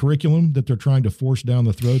curriculum that they're trying to force down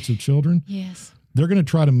the throats of children, Yes. they're going to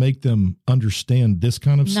try to make them understand this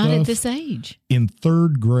kind of Not stuff at this age. in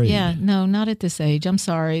third grade. Yeah, no, not at this age. I'm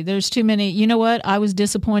sorry. There's too many. You know what? I was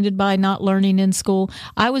disappointed by not learning in school.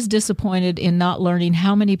 I was disappointed in not learning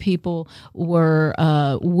how many people were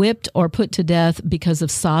whipped or put to death because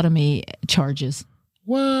of sodomy charges.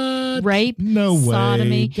 What? Rape, No way.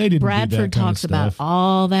 sodomy. They didn't do Bradford that kind of talks about stuff.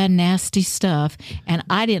 all that nasty stuff, and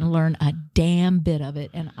I didn't learn a damn bit of it.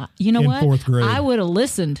 And you know In what? fourth grade. I would have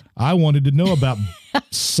listened. I wanted to know about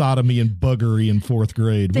sodomy and buggery in fourth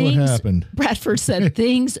grade. What happened? Bradford said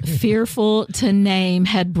things fearful to name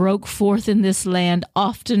had broke forth in this land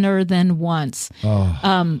oftener than once.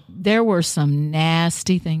 Oh. There were some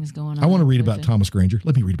nasty things going on. I want to read with about it. Thomas Granger.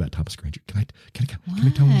 Let me read about Thomas Granger. Can I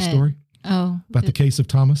tell you the story Oh, about the case of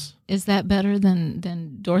Thomas? is that better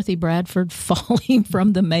than Dorothy Bradford falling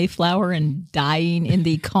from the Mayflower and dying in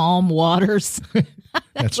the calm waters?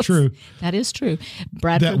 That's true. That is true.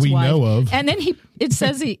 Bradford's That we wife. know of. And then it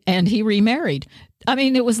says he remarried. I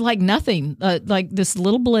mean, it was like nothing, like this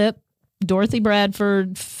little blip. Dorothy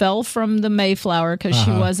Bradford fell from the Mayflower because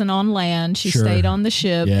she wasn't on land. She Sure. stayed on the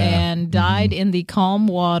ship Yeah. and died in the calm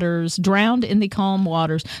waters, drowned in the calm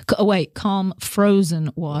waters. Calm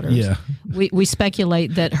frozen waters. Yeah. We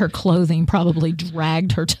speculate that her clothing probably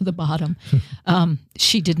dragged her to the bottom.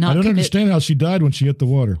 She did not I don't commit understand how she died when she hit the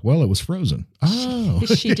water. Well, it was frozen. Oh.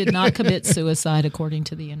 She did not commit suicide, according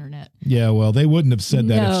to the internet. Yeah, well, they wouldn't have said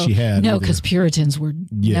that if she had. No, either. because Puritans were,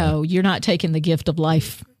 Yeah. no, you're not taking the gift of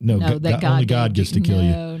life. No, only God gave gets to kill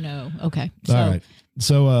you. No. Okay. So, All right.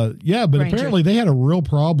 So, yeah, but Granger. apparently they had a real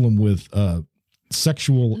problem with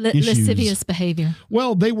sexual issues. lascivious behavior.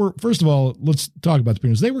 Well, they were, first of all, let's talk about the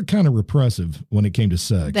Puritans. They were kind of repressive when it came to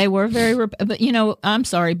sex. They were very, but I'm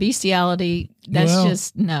sorry, bestiality, that's Well,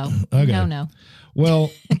 just, no. okay. No.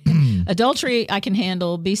 Well, Adultery, I can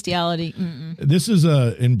handle. Bestiality, mm-mm. this is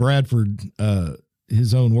in Bradford,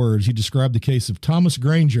 his own words. He described the case of Thomas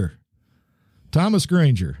Granger. Thomas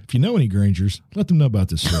Granger. If you know any Grangers, let them know about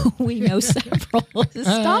this story. We know several.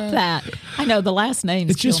 Stop that. I know the last names.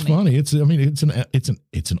 It's just funny. It's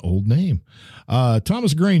an old name.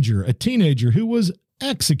 Thomas Granger, a teenager who was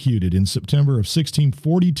executed in September of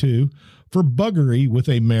 1642 for buggery with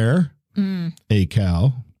a mare, a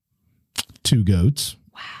cow, 2 goats,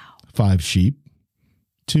 5 sheep,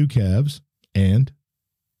 2 calves, and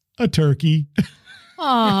a turkey.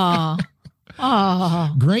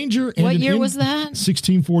 Oh, Granger. what year was that?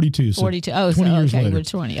 1642. So 42. Oh, 20 years okay. later. We're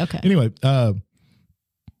 20. Okay. Anyway,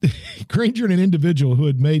 Granger and an individual who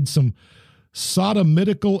had made some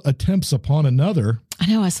sodomitical attempts upon another I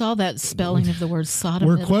know. I saw that spelling of the word sodomitical.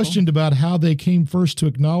 were questioned about how they came first to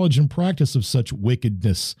acknowledge and practice of such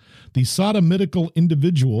wickedness. The sodomitical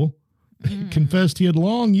individual confessed he had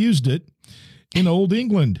long used it in Old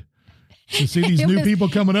England. So see these new people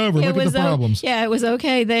coming over. Look at the problems. Yeah, it was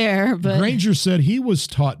okay there, but Granger said he was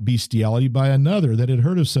taught bestiality by another that had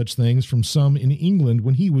heard of such things from some in England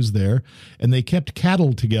when he was there, and they kept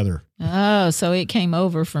cattle together. Oh, so it came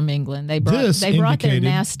over from England. They brought their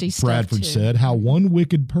nasty stuff. Bradford too. said, how one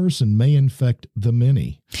wicked person may infect the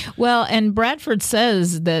many. Well, and Bradford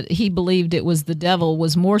says that he believed it was the devil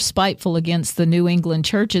was more spiteful against the New England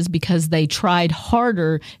churches because they tried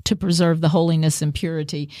harder to preserve the holiness and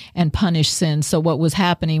purity and punish sin. So what was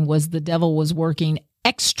happening was the devil was working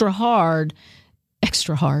extra hard.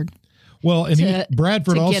 Well, and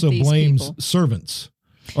Bradford also blames people. Servants.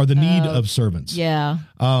 Or the need of servants. Yeah.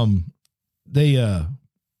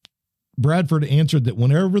 Bradford answered that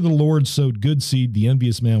whenever the Lord sowed good seed, the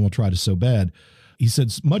envious man will try to sow bad. He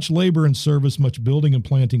said, much labor and service, much building and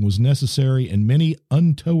planting was necessary, and many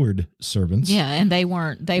untoward servants. Yeah, and they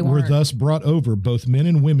were thus brought over, both men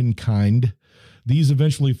and womenkind. These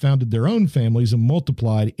eventually founded their own families and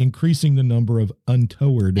multiplied, increasing the number of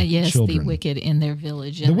untoward children. The wicked in their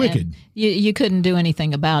village. The wicked. You couldn't do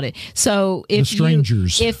anything about it. So if the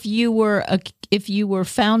strangers. if you were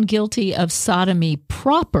found guilty of sodomy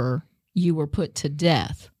proper, you were put to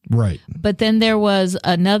death. Right. But then there was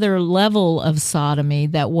another level of sodomy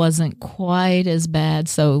that wasn't quite as bad.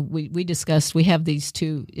 So we discussed, we have these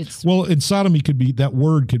two. And sodomy that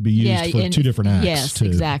word could be used for two different acts. Yes, too.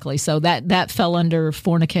 exactly. So that fell under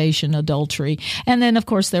fornication, adultery. And then, of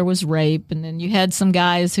course, there was rape. And then you had some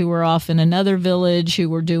guys who were off in another village who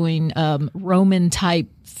were doing Roman type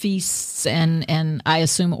feasts and I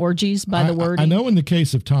assume orgies by the word. I know in the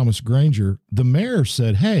case of Thomas Granger, the mayor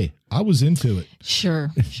said, hey, I was into it.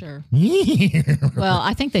 Sure. Well,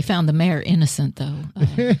 I think they found the mayor innocent, though.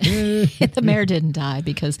 The mayor didn't die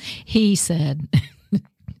because he said.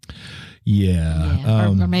 Yeah.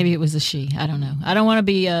 Or maybe it was a she. I don't know. I don't want to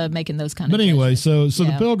be making those kind of. But anyway, so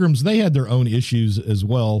the Pilgrims, they had their own issues as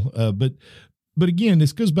well. But again,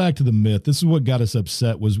 this goes back to the myth. This is what got us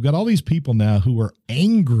upset was we got all these people now who are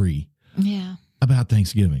angry about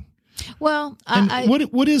Thanksgiving. Well,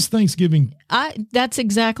 what is Thanksgiving? That's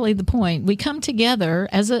exactly the point. We come together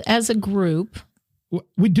as a group.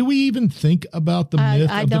 Do we even think about the myth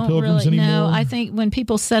of the Pilgrims anymore? No, I think when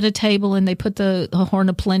people set a table and they put the horn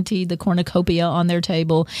of plenty, the cornucopia on their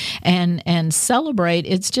table and celebrate,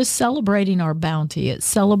 it's just celebrating our bounty. It's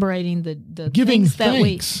celebrating the giving things that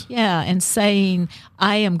thanks. and saying,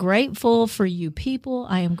 I am grateful for you people.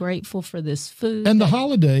 I am grateful for this food. And the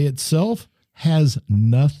holiday itself has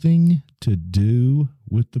nothing to do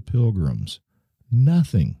with the Pilgrims.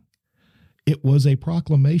 Nothing. It was a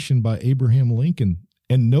proclamation by Abraham Lincoln,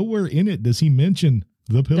 and nowhere in it does he mention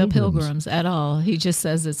the Pilgrims. The Pilgrims at all. He just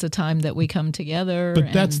says it's a time that we come together.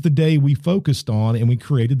 But that's the day we focused on, and we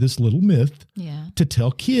created this little myth to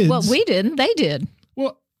tell kids. Well, we didn't. They did.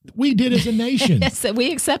 Well, we did as a nation. Yes,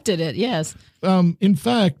 we accepted it, yes. In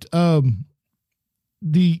fact,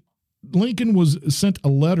 the Lincoln was sent a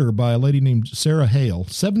letter by a lady named Sarah Hale,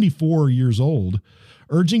 74 years old,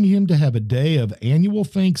 urging him to have a day of annual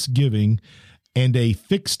Thanksgiving and a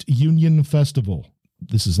fixed Union festival.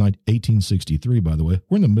 This is 1863, by the way.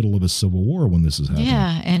 We're in the middle of a civil war when this is happening.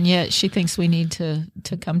 Yeah, and yet she thinks we need to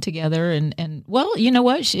come together. And well, you know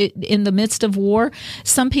what? In the midst of war,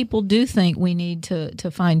 some people do think we need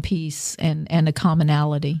to find peace and a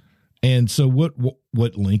commonality. And so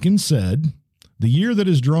what Lincoln said, the year that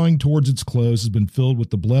is drawing towards its close has been filled with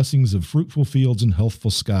the blessings of fruitful fields and healthful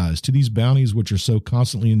skies. To these bounties which are so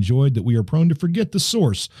constantly enjoyed that we are prone to forget the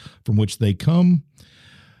source from which they come,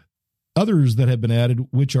 others that have been added,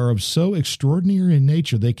 which are of so extraordinary in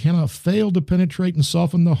nature, they cannot fail to penetrate and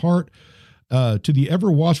soften the heart to the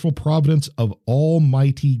ever-watchful providence of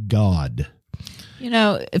Almighty God. You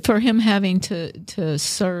know, for him having to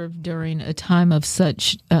serve during a time of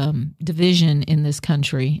such division in this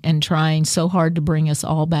country and trying so hard to bring us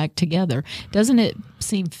all back together, doesn't it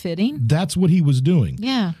seem fitting? That's what he was doing.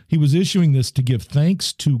 Yeah. He was issuing this to give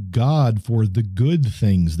thanks to God for the good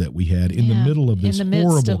things that we had in the middle of this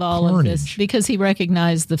horrible carnage. Of this, because he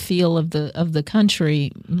recognized the feel of the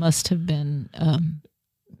country must have been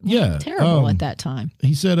terrible at that time.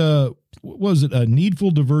 He said,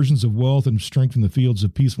 needful diversions of wealth and strength in the fields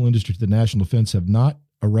of peaceful industry to the national defense have not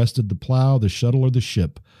arrested the plow, the shuttle, or the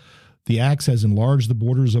ship. The axe has enlarged the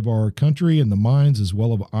borders of our country and the mines as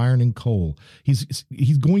well of iron and coal. He's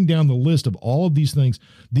going down the list of all of these things.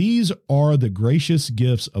 These are the gracious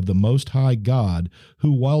gifts of the Most High God,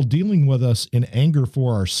 who, while dealing with us in anger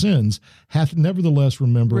for our sins, hath nevertheless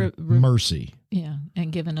remembered mercy. Yeah,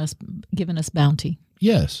 and given us bounty.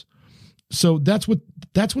 Yes. So that's what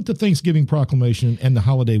the Thanksgiving proclamation and the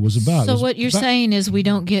holiday was about. So what you're saying is we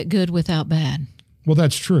don't get good without bad. Well,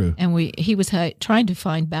 that's true. And he was trying to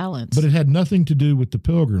find balance. But it had nothing to do with the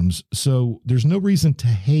Pilgrims. So there's no reason to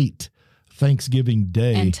hate Thanksgiving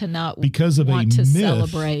Day and to not because of want a to myth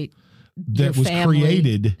celebrate that was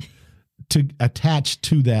created to attach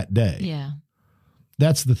to that day. Yeah.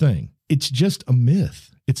 That's the thing. It's just a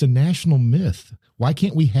myth. It's a national myth. Why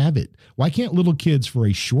can't we have it? Why can't little kids for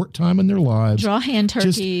a short time in their lives draw hand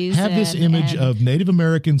turkeys? Just have this image of Native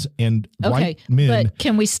Americans and white men. But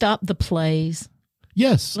can we stop the plays?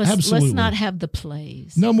 Yes, absolutely. Let's not have the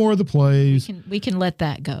plays. No more of the plays. We can let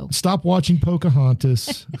that go. Stop watching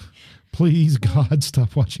Pocahontas. Please, God,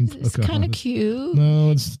 stop watching Pocahontas. It's kind of cute.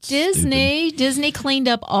 No, it's Disney. stupid. Disney cleaned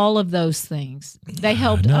up all of those things. They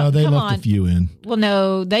helped. No, they come left on. a few in. Well,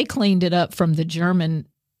 no, they cleaned it up from the German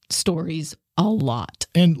stories a lot.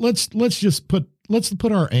 And let's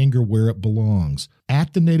put our anger where it belongs,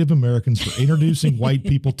 at the Native Americans for introducing white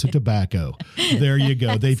people to tobacco. There you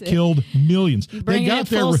go. They've killed millions. Bring it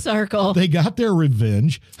full circle. They got their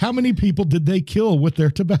revenge. How many people did they kill with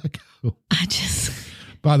their tobacco?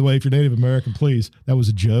 By the way, if you're Native American, please, that was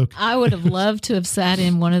a joke. I would have loved to have sat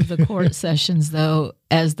in one of the court sessions, though,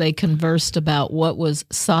 as they conversed about what was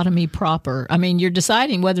sodomy proper. I mean, you're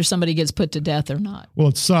deciding whether somebody gets put to death or not. Well,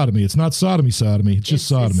 it's sodomy. It's not sodomy. It's just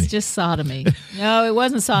sodomy. It's just sodomy. No, it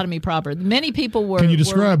wasn't sodomy proper. Many people were. Can you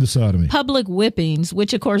describe the sodomy? Public whippings,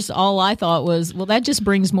 which, of course, all I thought was, well, that just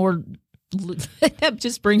brings more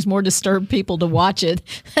disturbed people to watch it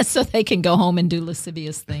so they can go home and do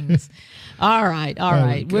lascivious things. All right.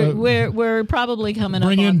 We're probably coming up on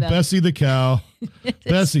that. Bring in Bessie the cow.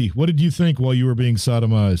 Bessie, what did you think while you were being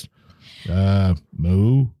sodomized?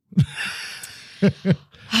 Moo.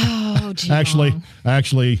 Oh, gee.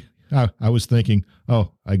 Actually, I was thinking,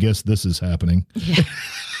 I guess this is happening. Yeah.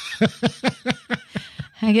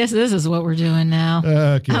 I guess this is what we're doing now.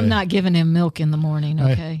 Okay. I'm not giving him milk in the morning,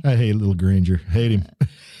 okay? I hate little Granger. Hate him.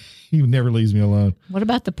 He never leaves me alone. What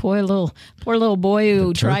about the poor little boy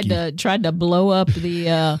who tried to blow up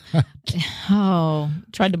the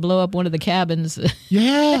tried to blow up one of the cabins?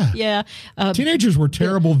 Yeah. Yeah. Teenagers were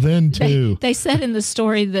terrible then too. They said in the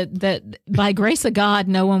story that by grace of God,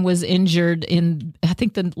 no one was injured in, I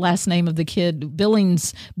think the last name of the kid,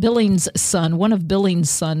 Billings' son, one of Billings'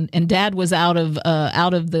 son, and Dad was out of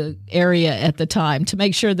the area at the time to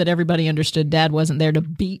make sure that everybody understood Dad wasn't there to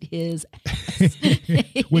beat his ass.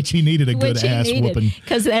 Which he needed a good ass whooping.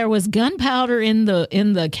 Because there was gunpowder in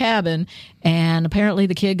the cabin, and apparently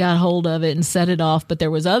the kid got hold of it and set it off, but there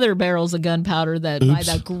was other barrels of gunpowder that by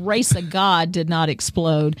the grace of God did not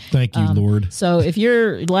explode. Thank you, Lord. So if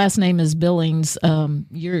your last name is Billings,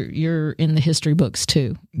 you're in the history books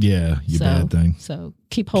too. Yeah, bad thing. So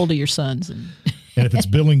keep hold of your sons. And if it's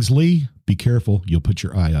Billingsley, be careful. You'll put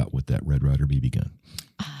your eye out with that Red Ryder BB gun.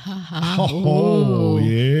 Oh,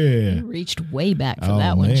 yeah. You reached way back for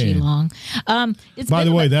that one, G Long. By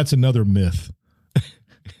the way, that's another myth.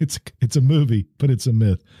 It's a movie, but it's a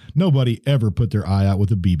myth. Nobody ever put their eye out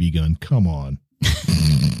with a BB gun. Come on.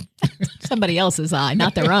 Somebody else's eye,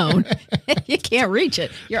 not their own. You can't reach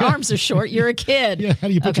it. Your arms are short. You're a kid. Yeah, how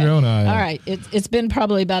do you put your own eye out? All right. It's been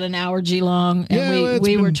probably about an hour, G Long, and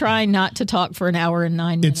we were trying not to talk for an hour and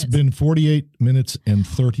 9 minutes. It's been 48 minutes and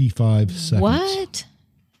 35 seconds. What?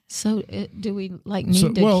 So do we need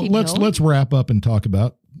to keep going? Let's wrap up and talk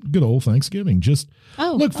about good old Thanksgiving.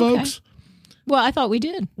 Folks. Well, I thought we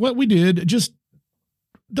did. What we did, just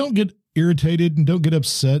don't get irritated and don't get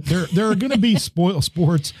upset. There are going to be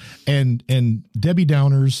sports and Debbie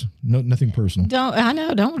Downers. No, nothing personal.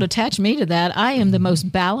 Don't attach me to that. I am the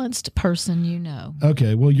most balanced person you know.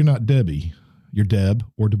 Okay, well, you're not Debbie. You're Deb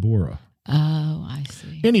or Deborah. Oh, I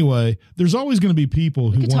see. Anyway, there's always going to be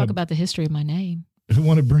people who talk about the history of my name. Who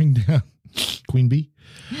want to bring down Queen Bee?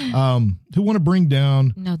 Who want to bring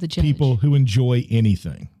down the judge. People who enjoy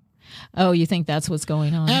anything. Oh, you think that's what's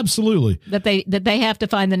going on? Absolutely. That they have to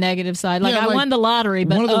find the negative side. Like, I won the lottery,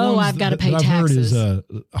 but I've got to pay taxes. I've heard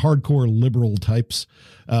is hardcore liberal types.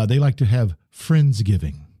 They like to have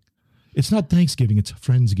Friendsgiving. It's not Thanksgiving, it's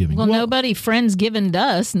Friendsgiving. Well, nobody Friendsgiving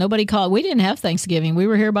us. Nobody called. We didn't have Thanksgiving. We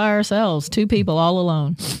were here by ourselves, 2 people all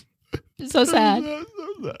alone. It's so sad.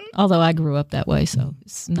 Although I grew up that way, so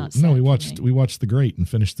it's not sad. No, we watched The Great and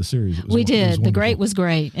finished the series. We did. The Great was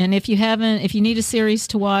great. And if you need a series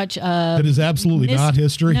to watch, that is absolutely not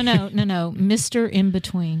history. No. Mr. In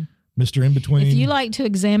Between. Mr. In Between. If you like to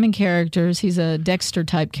examine characters, he's a Dexter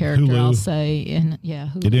type character, Hulu. I'll say. And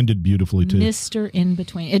Hulu. It ended beautifully too. Mr. In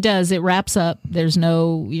Between. It does. It wraps up. You're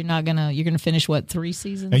gonna finish 3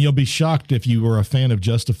 seasons? And you'll be shocked if you were a fan of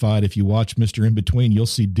Justified. If you watch Mr. In Between, you'll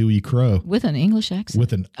see Dewey Crow with an English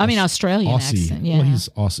accent. Australian accent. Yeah, well, he's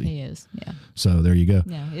Aussie. He is. Yeah. So there you go.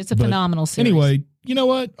 Yeah, it's a phenomenal series. Anyway, you know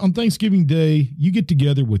what? On Thanksgiving Day, you get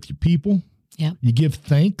together with your people. Yeah. You give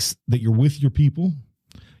thanks that you're with your people.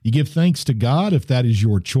 You give thanks to God if that is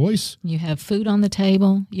your choice. You have food on the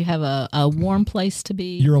table. You have a warm place to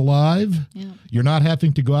be. You're alive. Yeah. You're not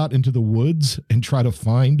having to go out into the woods and try to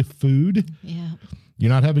find food. Yeah. You're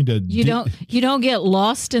not having to. You don't get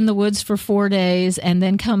lost in the woods for 4 days and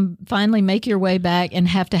then finally make your way back and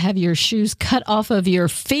have to have your shoes cut off of your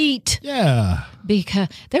feet. Yeah. Because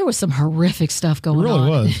there was some horrific stuff going on. It really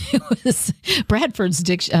was. It was Bradford's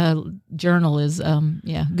journal is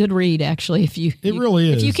good read actually It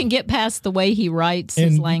really is. If you can get past the way he writes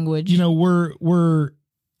his language. You know, were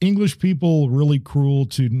English people really cruel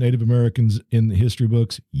to Native Americans in the history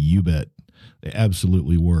books? You bet. They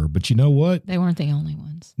absolutely were. But you know what? They weren't the only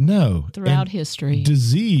ones. No. Throughout history.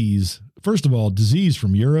 Disease, first of all, disease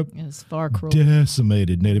from Europe is far cruel.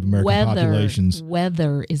 Decimated Native American populations.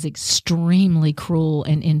 Weather is extremely cruel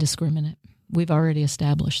and indiscriminate. We've already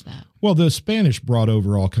established that. Well, the Spanish brought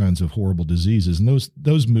over all kinds of horrible diseases, and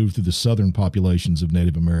those moved through the southern populations of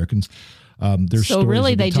Native Americans. So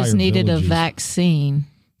really they just needed villages. A vaccine.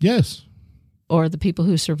 Yes. Or the people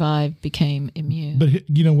who survived became immune. But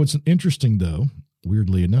you know what's interesting, though,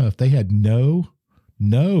 weirdly enough, they had no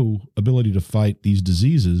ability to fight these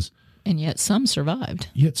diseases. And yet some survived.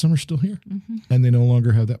 Yet some are still here. Mm-hmm. And they no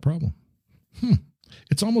longer have that problem.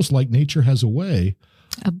 It's almost like nature has a way.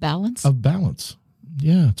 Of balance? Of balance.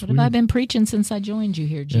 Yeah. It's what weird. have I been preaching since I joined you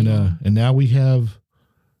here, Gino? And now we have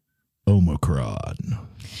Omicron.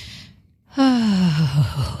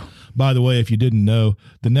 By the way, if you didn't know,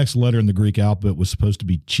 the next letter in the Greek alphabet was supposed to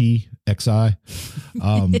be Chi, Xi,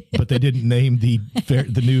 but they didn't name the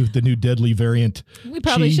new deadly variant. We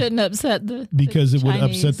probably Chi, shouldn't upset because it would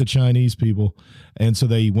Chinese. upset the Chinese people, and so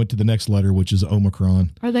they went to the next letter, which is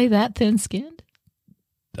Omicron. Are they that thin-skinned?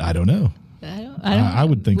 I don't know. I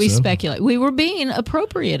would think we so. We speculate. We were being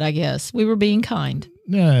appropriate, I guess. We were being kind.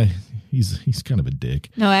 Nah. He's kind of a dick.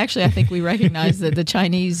 No, actually, I think we recognize that the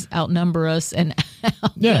Chinese outnumber us and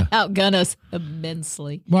outgun us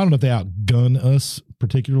immensely. Well, I don't know if they outgun us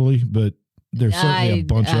particularly, but there's certainly a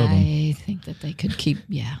bunch of them. I think that they could keep,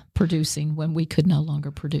 producing when we could no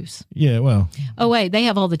longer produce. Yeah, well. Oh, wait, they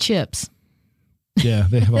have all the chips. Yeah,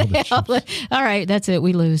 they have all the chips. All right, that's it.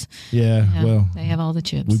 We lose. Yeah, well. They have all the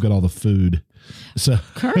chips. We've got all the food. So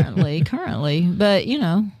currently, but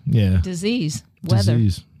disease, weather.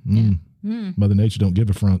 Disease. Mother Nature don't give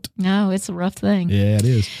a front. No, it's a rough thing. Yeah, it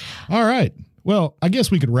is. All right. Well, I guess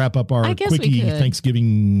we could wrap up our quickie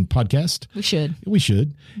Thanksgiving podcast. We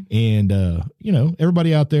should. And,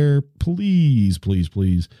 everybody out there, please, please,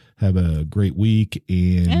 please have a great week.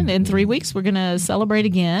 And in 3 weeks, we're going to celebrate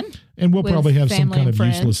again. And we'll probably have some kind of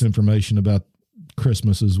useless information about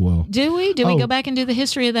Christmas as well. Do we? Do we go back and do the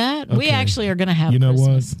history of that? Okay. We actually are going to have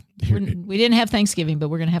Christmas. We didn't have Thanksgiving, but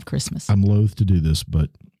we're going to have Christmas. I'm loath to do this, but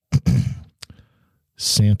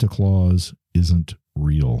Santa Claus isn't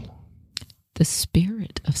real. The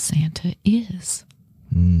spirit of Santa is.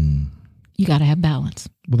 You got to have balance.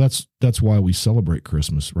 Well, that's why we celebrate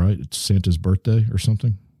Christmas, right? It's Santa's birthday or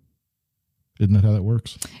something. Isn't that how that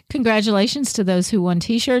works? Congratulations to those who won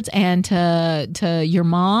T-shirts, and to your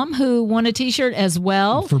mom who won a T-shirt as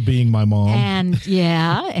well. For being my mom.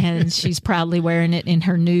 And she's proudly wearing it in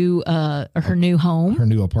her new home. Her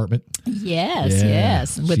new apartment.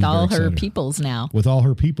 Yes. With all her peoples now. With all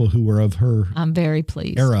her people who were of her I'm very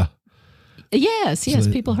pleased. Era. Yes,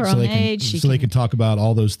 people her own age. They can talk about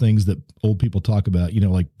all those things that old people talk about,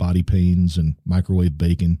 like body pains and microwave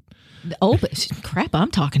bacon. Oh, but crap, I'm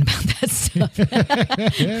talking about that stuff.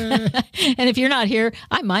 And if you're not here,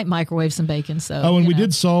 I might microwave some bacon. So, we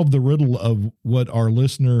did solve the riddle of what our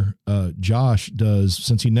listener, Josh, does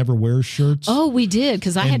since he never wears shirts. Oh, we did,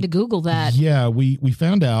 because I had to Google that. Yeah, we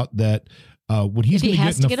found out that when he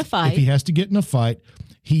has to get in a fight,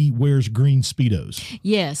 he wears green Speedos.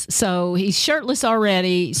 Yes. So he's shirtless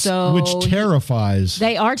already. Which terrifies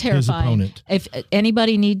they are terrifying. His opponent. If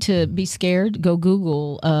anybody need to be scared, go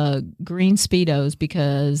Google green Speedos,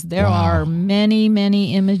 because there are many,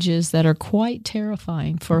 many images that are quite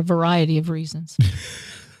terrifying for a variety of reasons.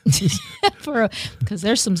 Because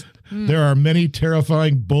there's some... There are many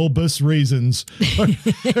terrifying bulbous reasons for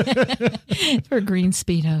green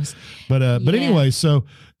Speedos. But anyway, so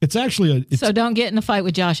it's actually so don't get in a fight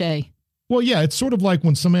with Josh A. Well, yeah, it's sort of like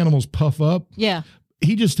when some animals puff up. Yeah.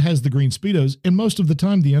 He just has the green Speedos, and most of the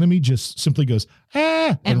time the enemy just simply goes,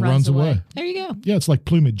 and runs away. There you go. Yeah, it's like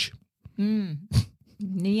plumage.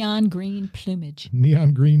 Neon green plumage.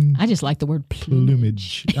 Neon green. I just like the word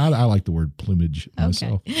plumage. I like the word plumage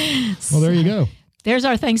myself. Well, there you go. There's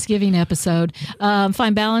our Thanksgiving episode.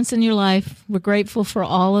 Find balance in your life. We're grateful for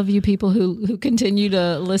all of you people who continue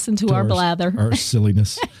to listen to our blather, our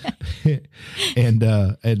silliness,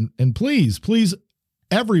 and please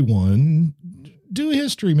everyone, do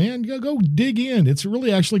history, man. Go dig in. It's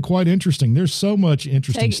really actually quite interesting. There's so much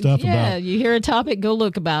interesting stuff about. Yeah, you hear a topic, go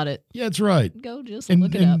look about it. Yeah, that's right. Go just and,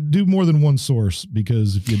 look it up. And do more than one source,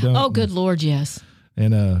 because if you don't. Oh, good Lord, yes.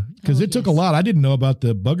 And because it took a lot. I didn't know about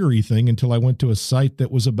the buggery thing until I went to a site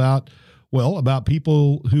that was about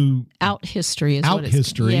people who out history is out what it's,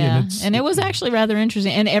 history, yeah. and it was actually rather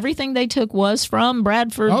interesting. And everything they took was from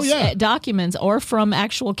Bradford's documents or from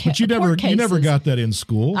actual but you never got that in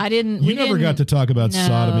school. I didn't. You never got to talk about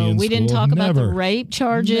sodomy in school. We didn't talk about the rape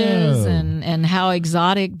charges and how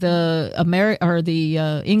exotic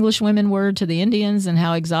the English women were to the Indians, and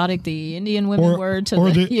how exotic the Indian women were to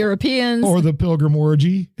the Europeans, or the pilgrim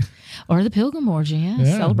orgy, or the pilgrim orgy.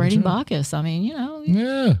 Celebrating Bacchus. I mean,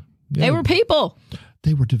 Yeah. They were people.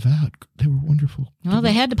 They were devout. They were wonderful. Well,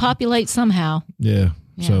 they had to populate somehow. Yeah.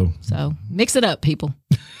 So mix it up, people.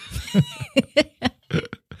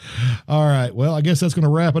 All right. Well, I guess that's going to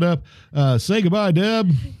wrap it up. Say goodbye,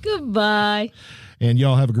 Deb. Goodbye. And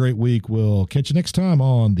y'all have a great week. We'll catch you next time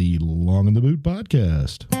on the Long in the Boot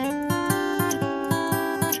podcast.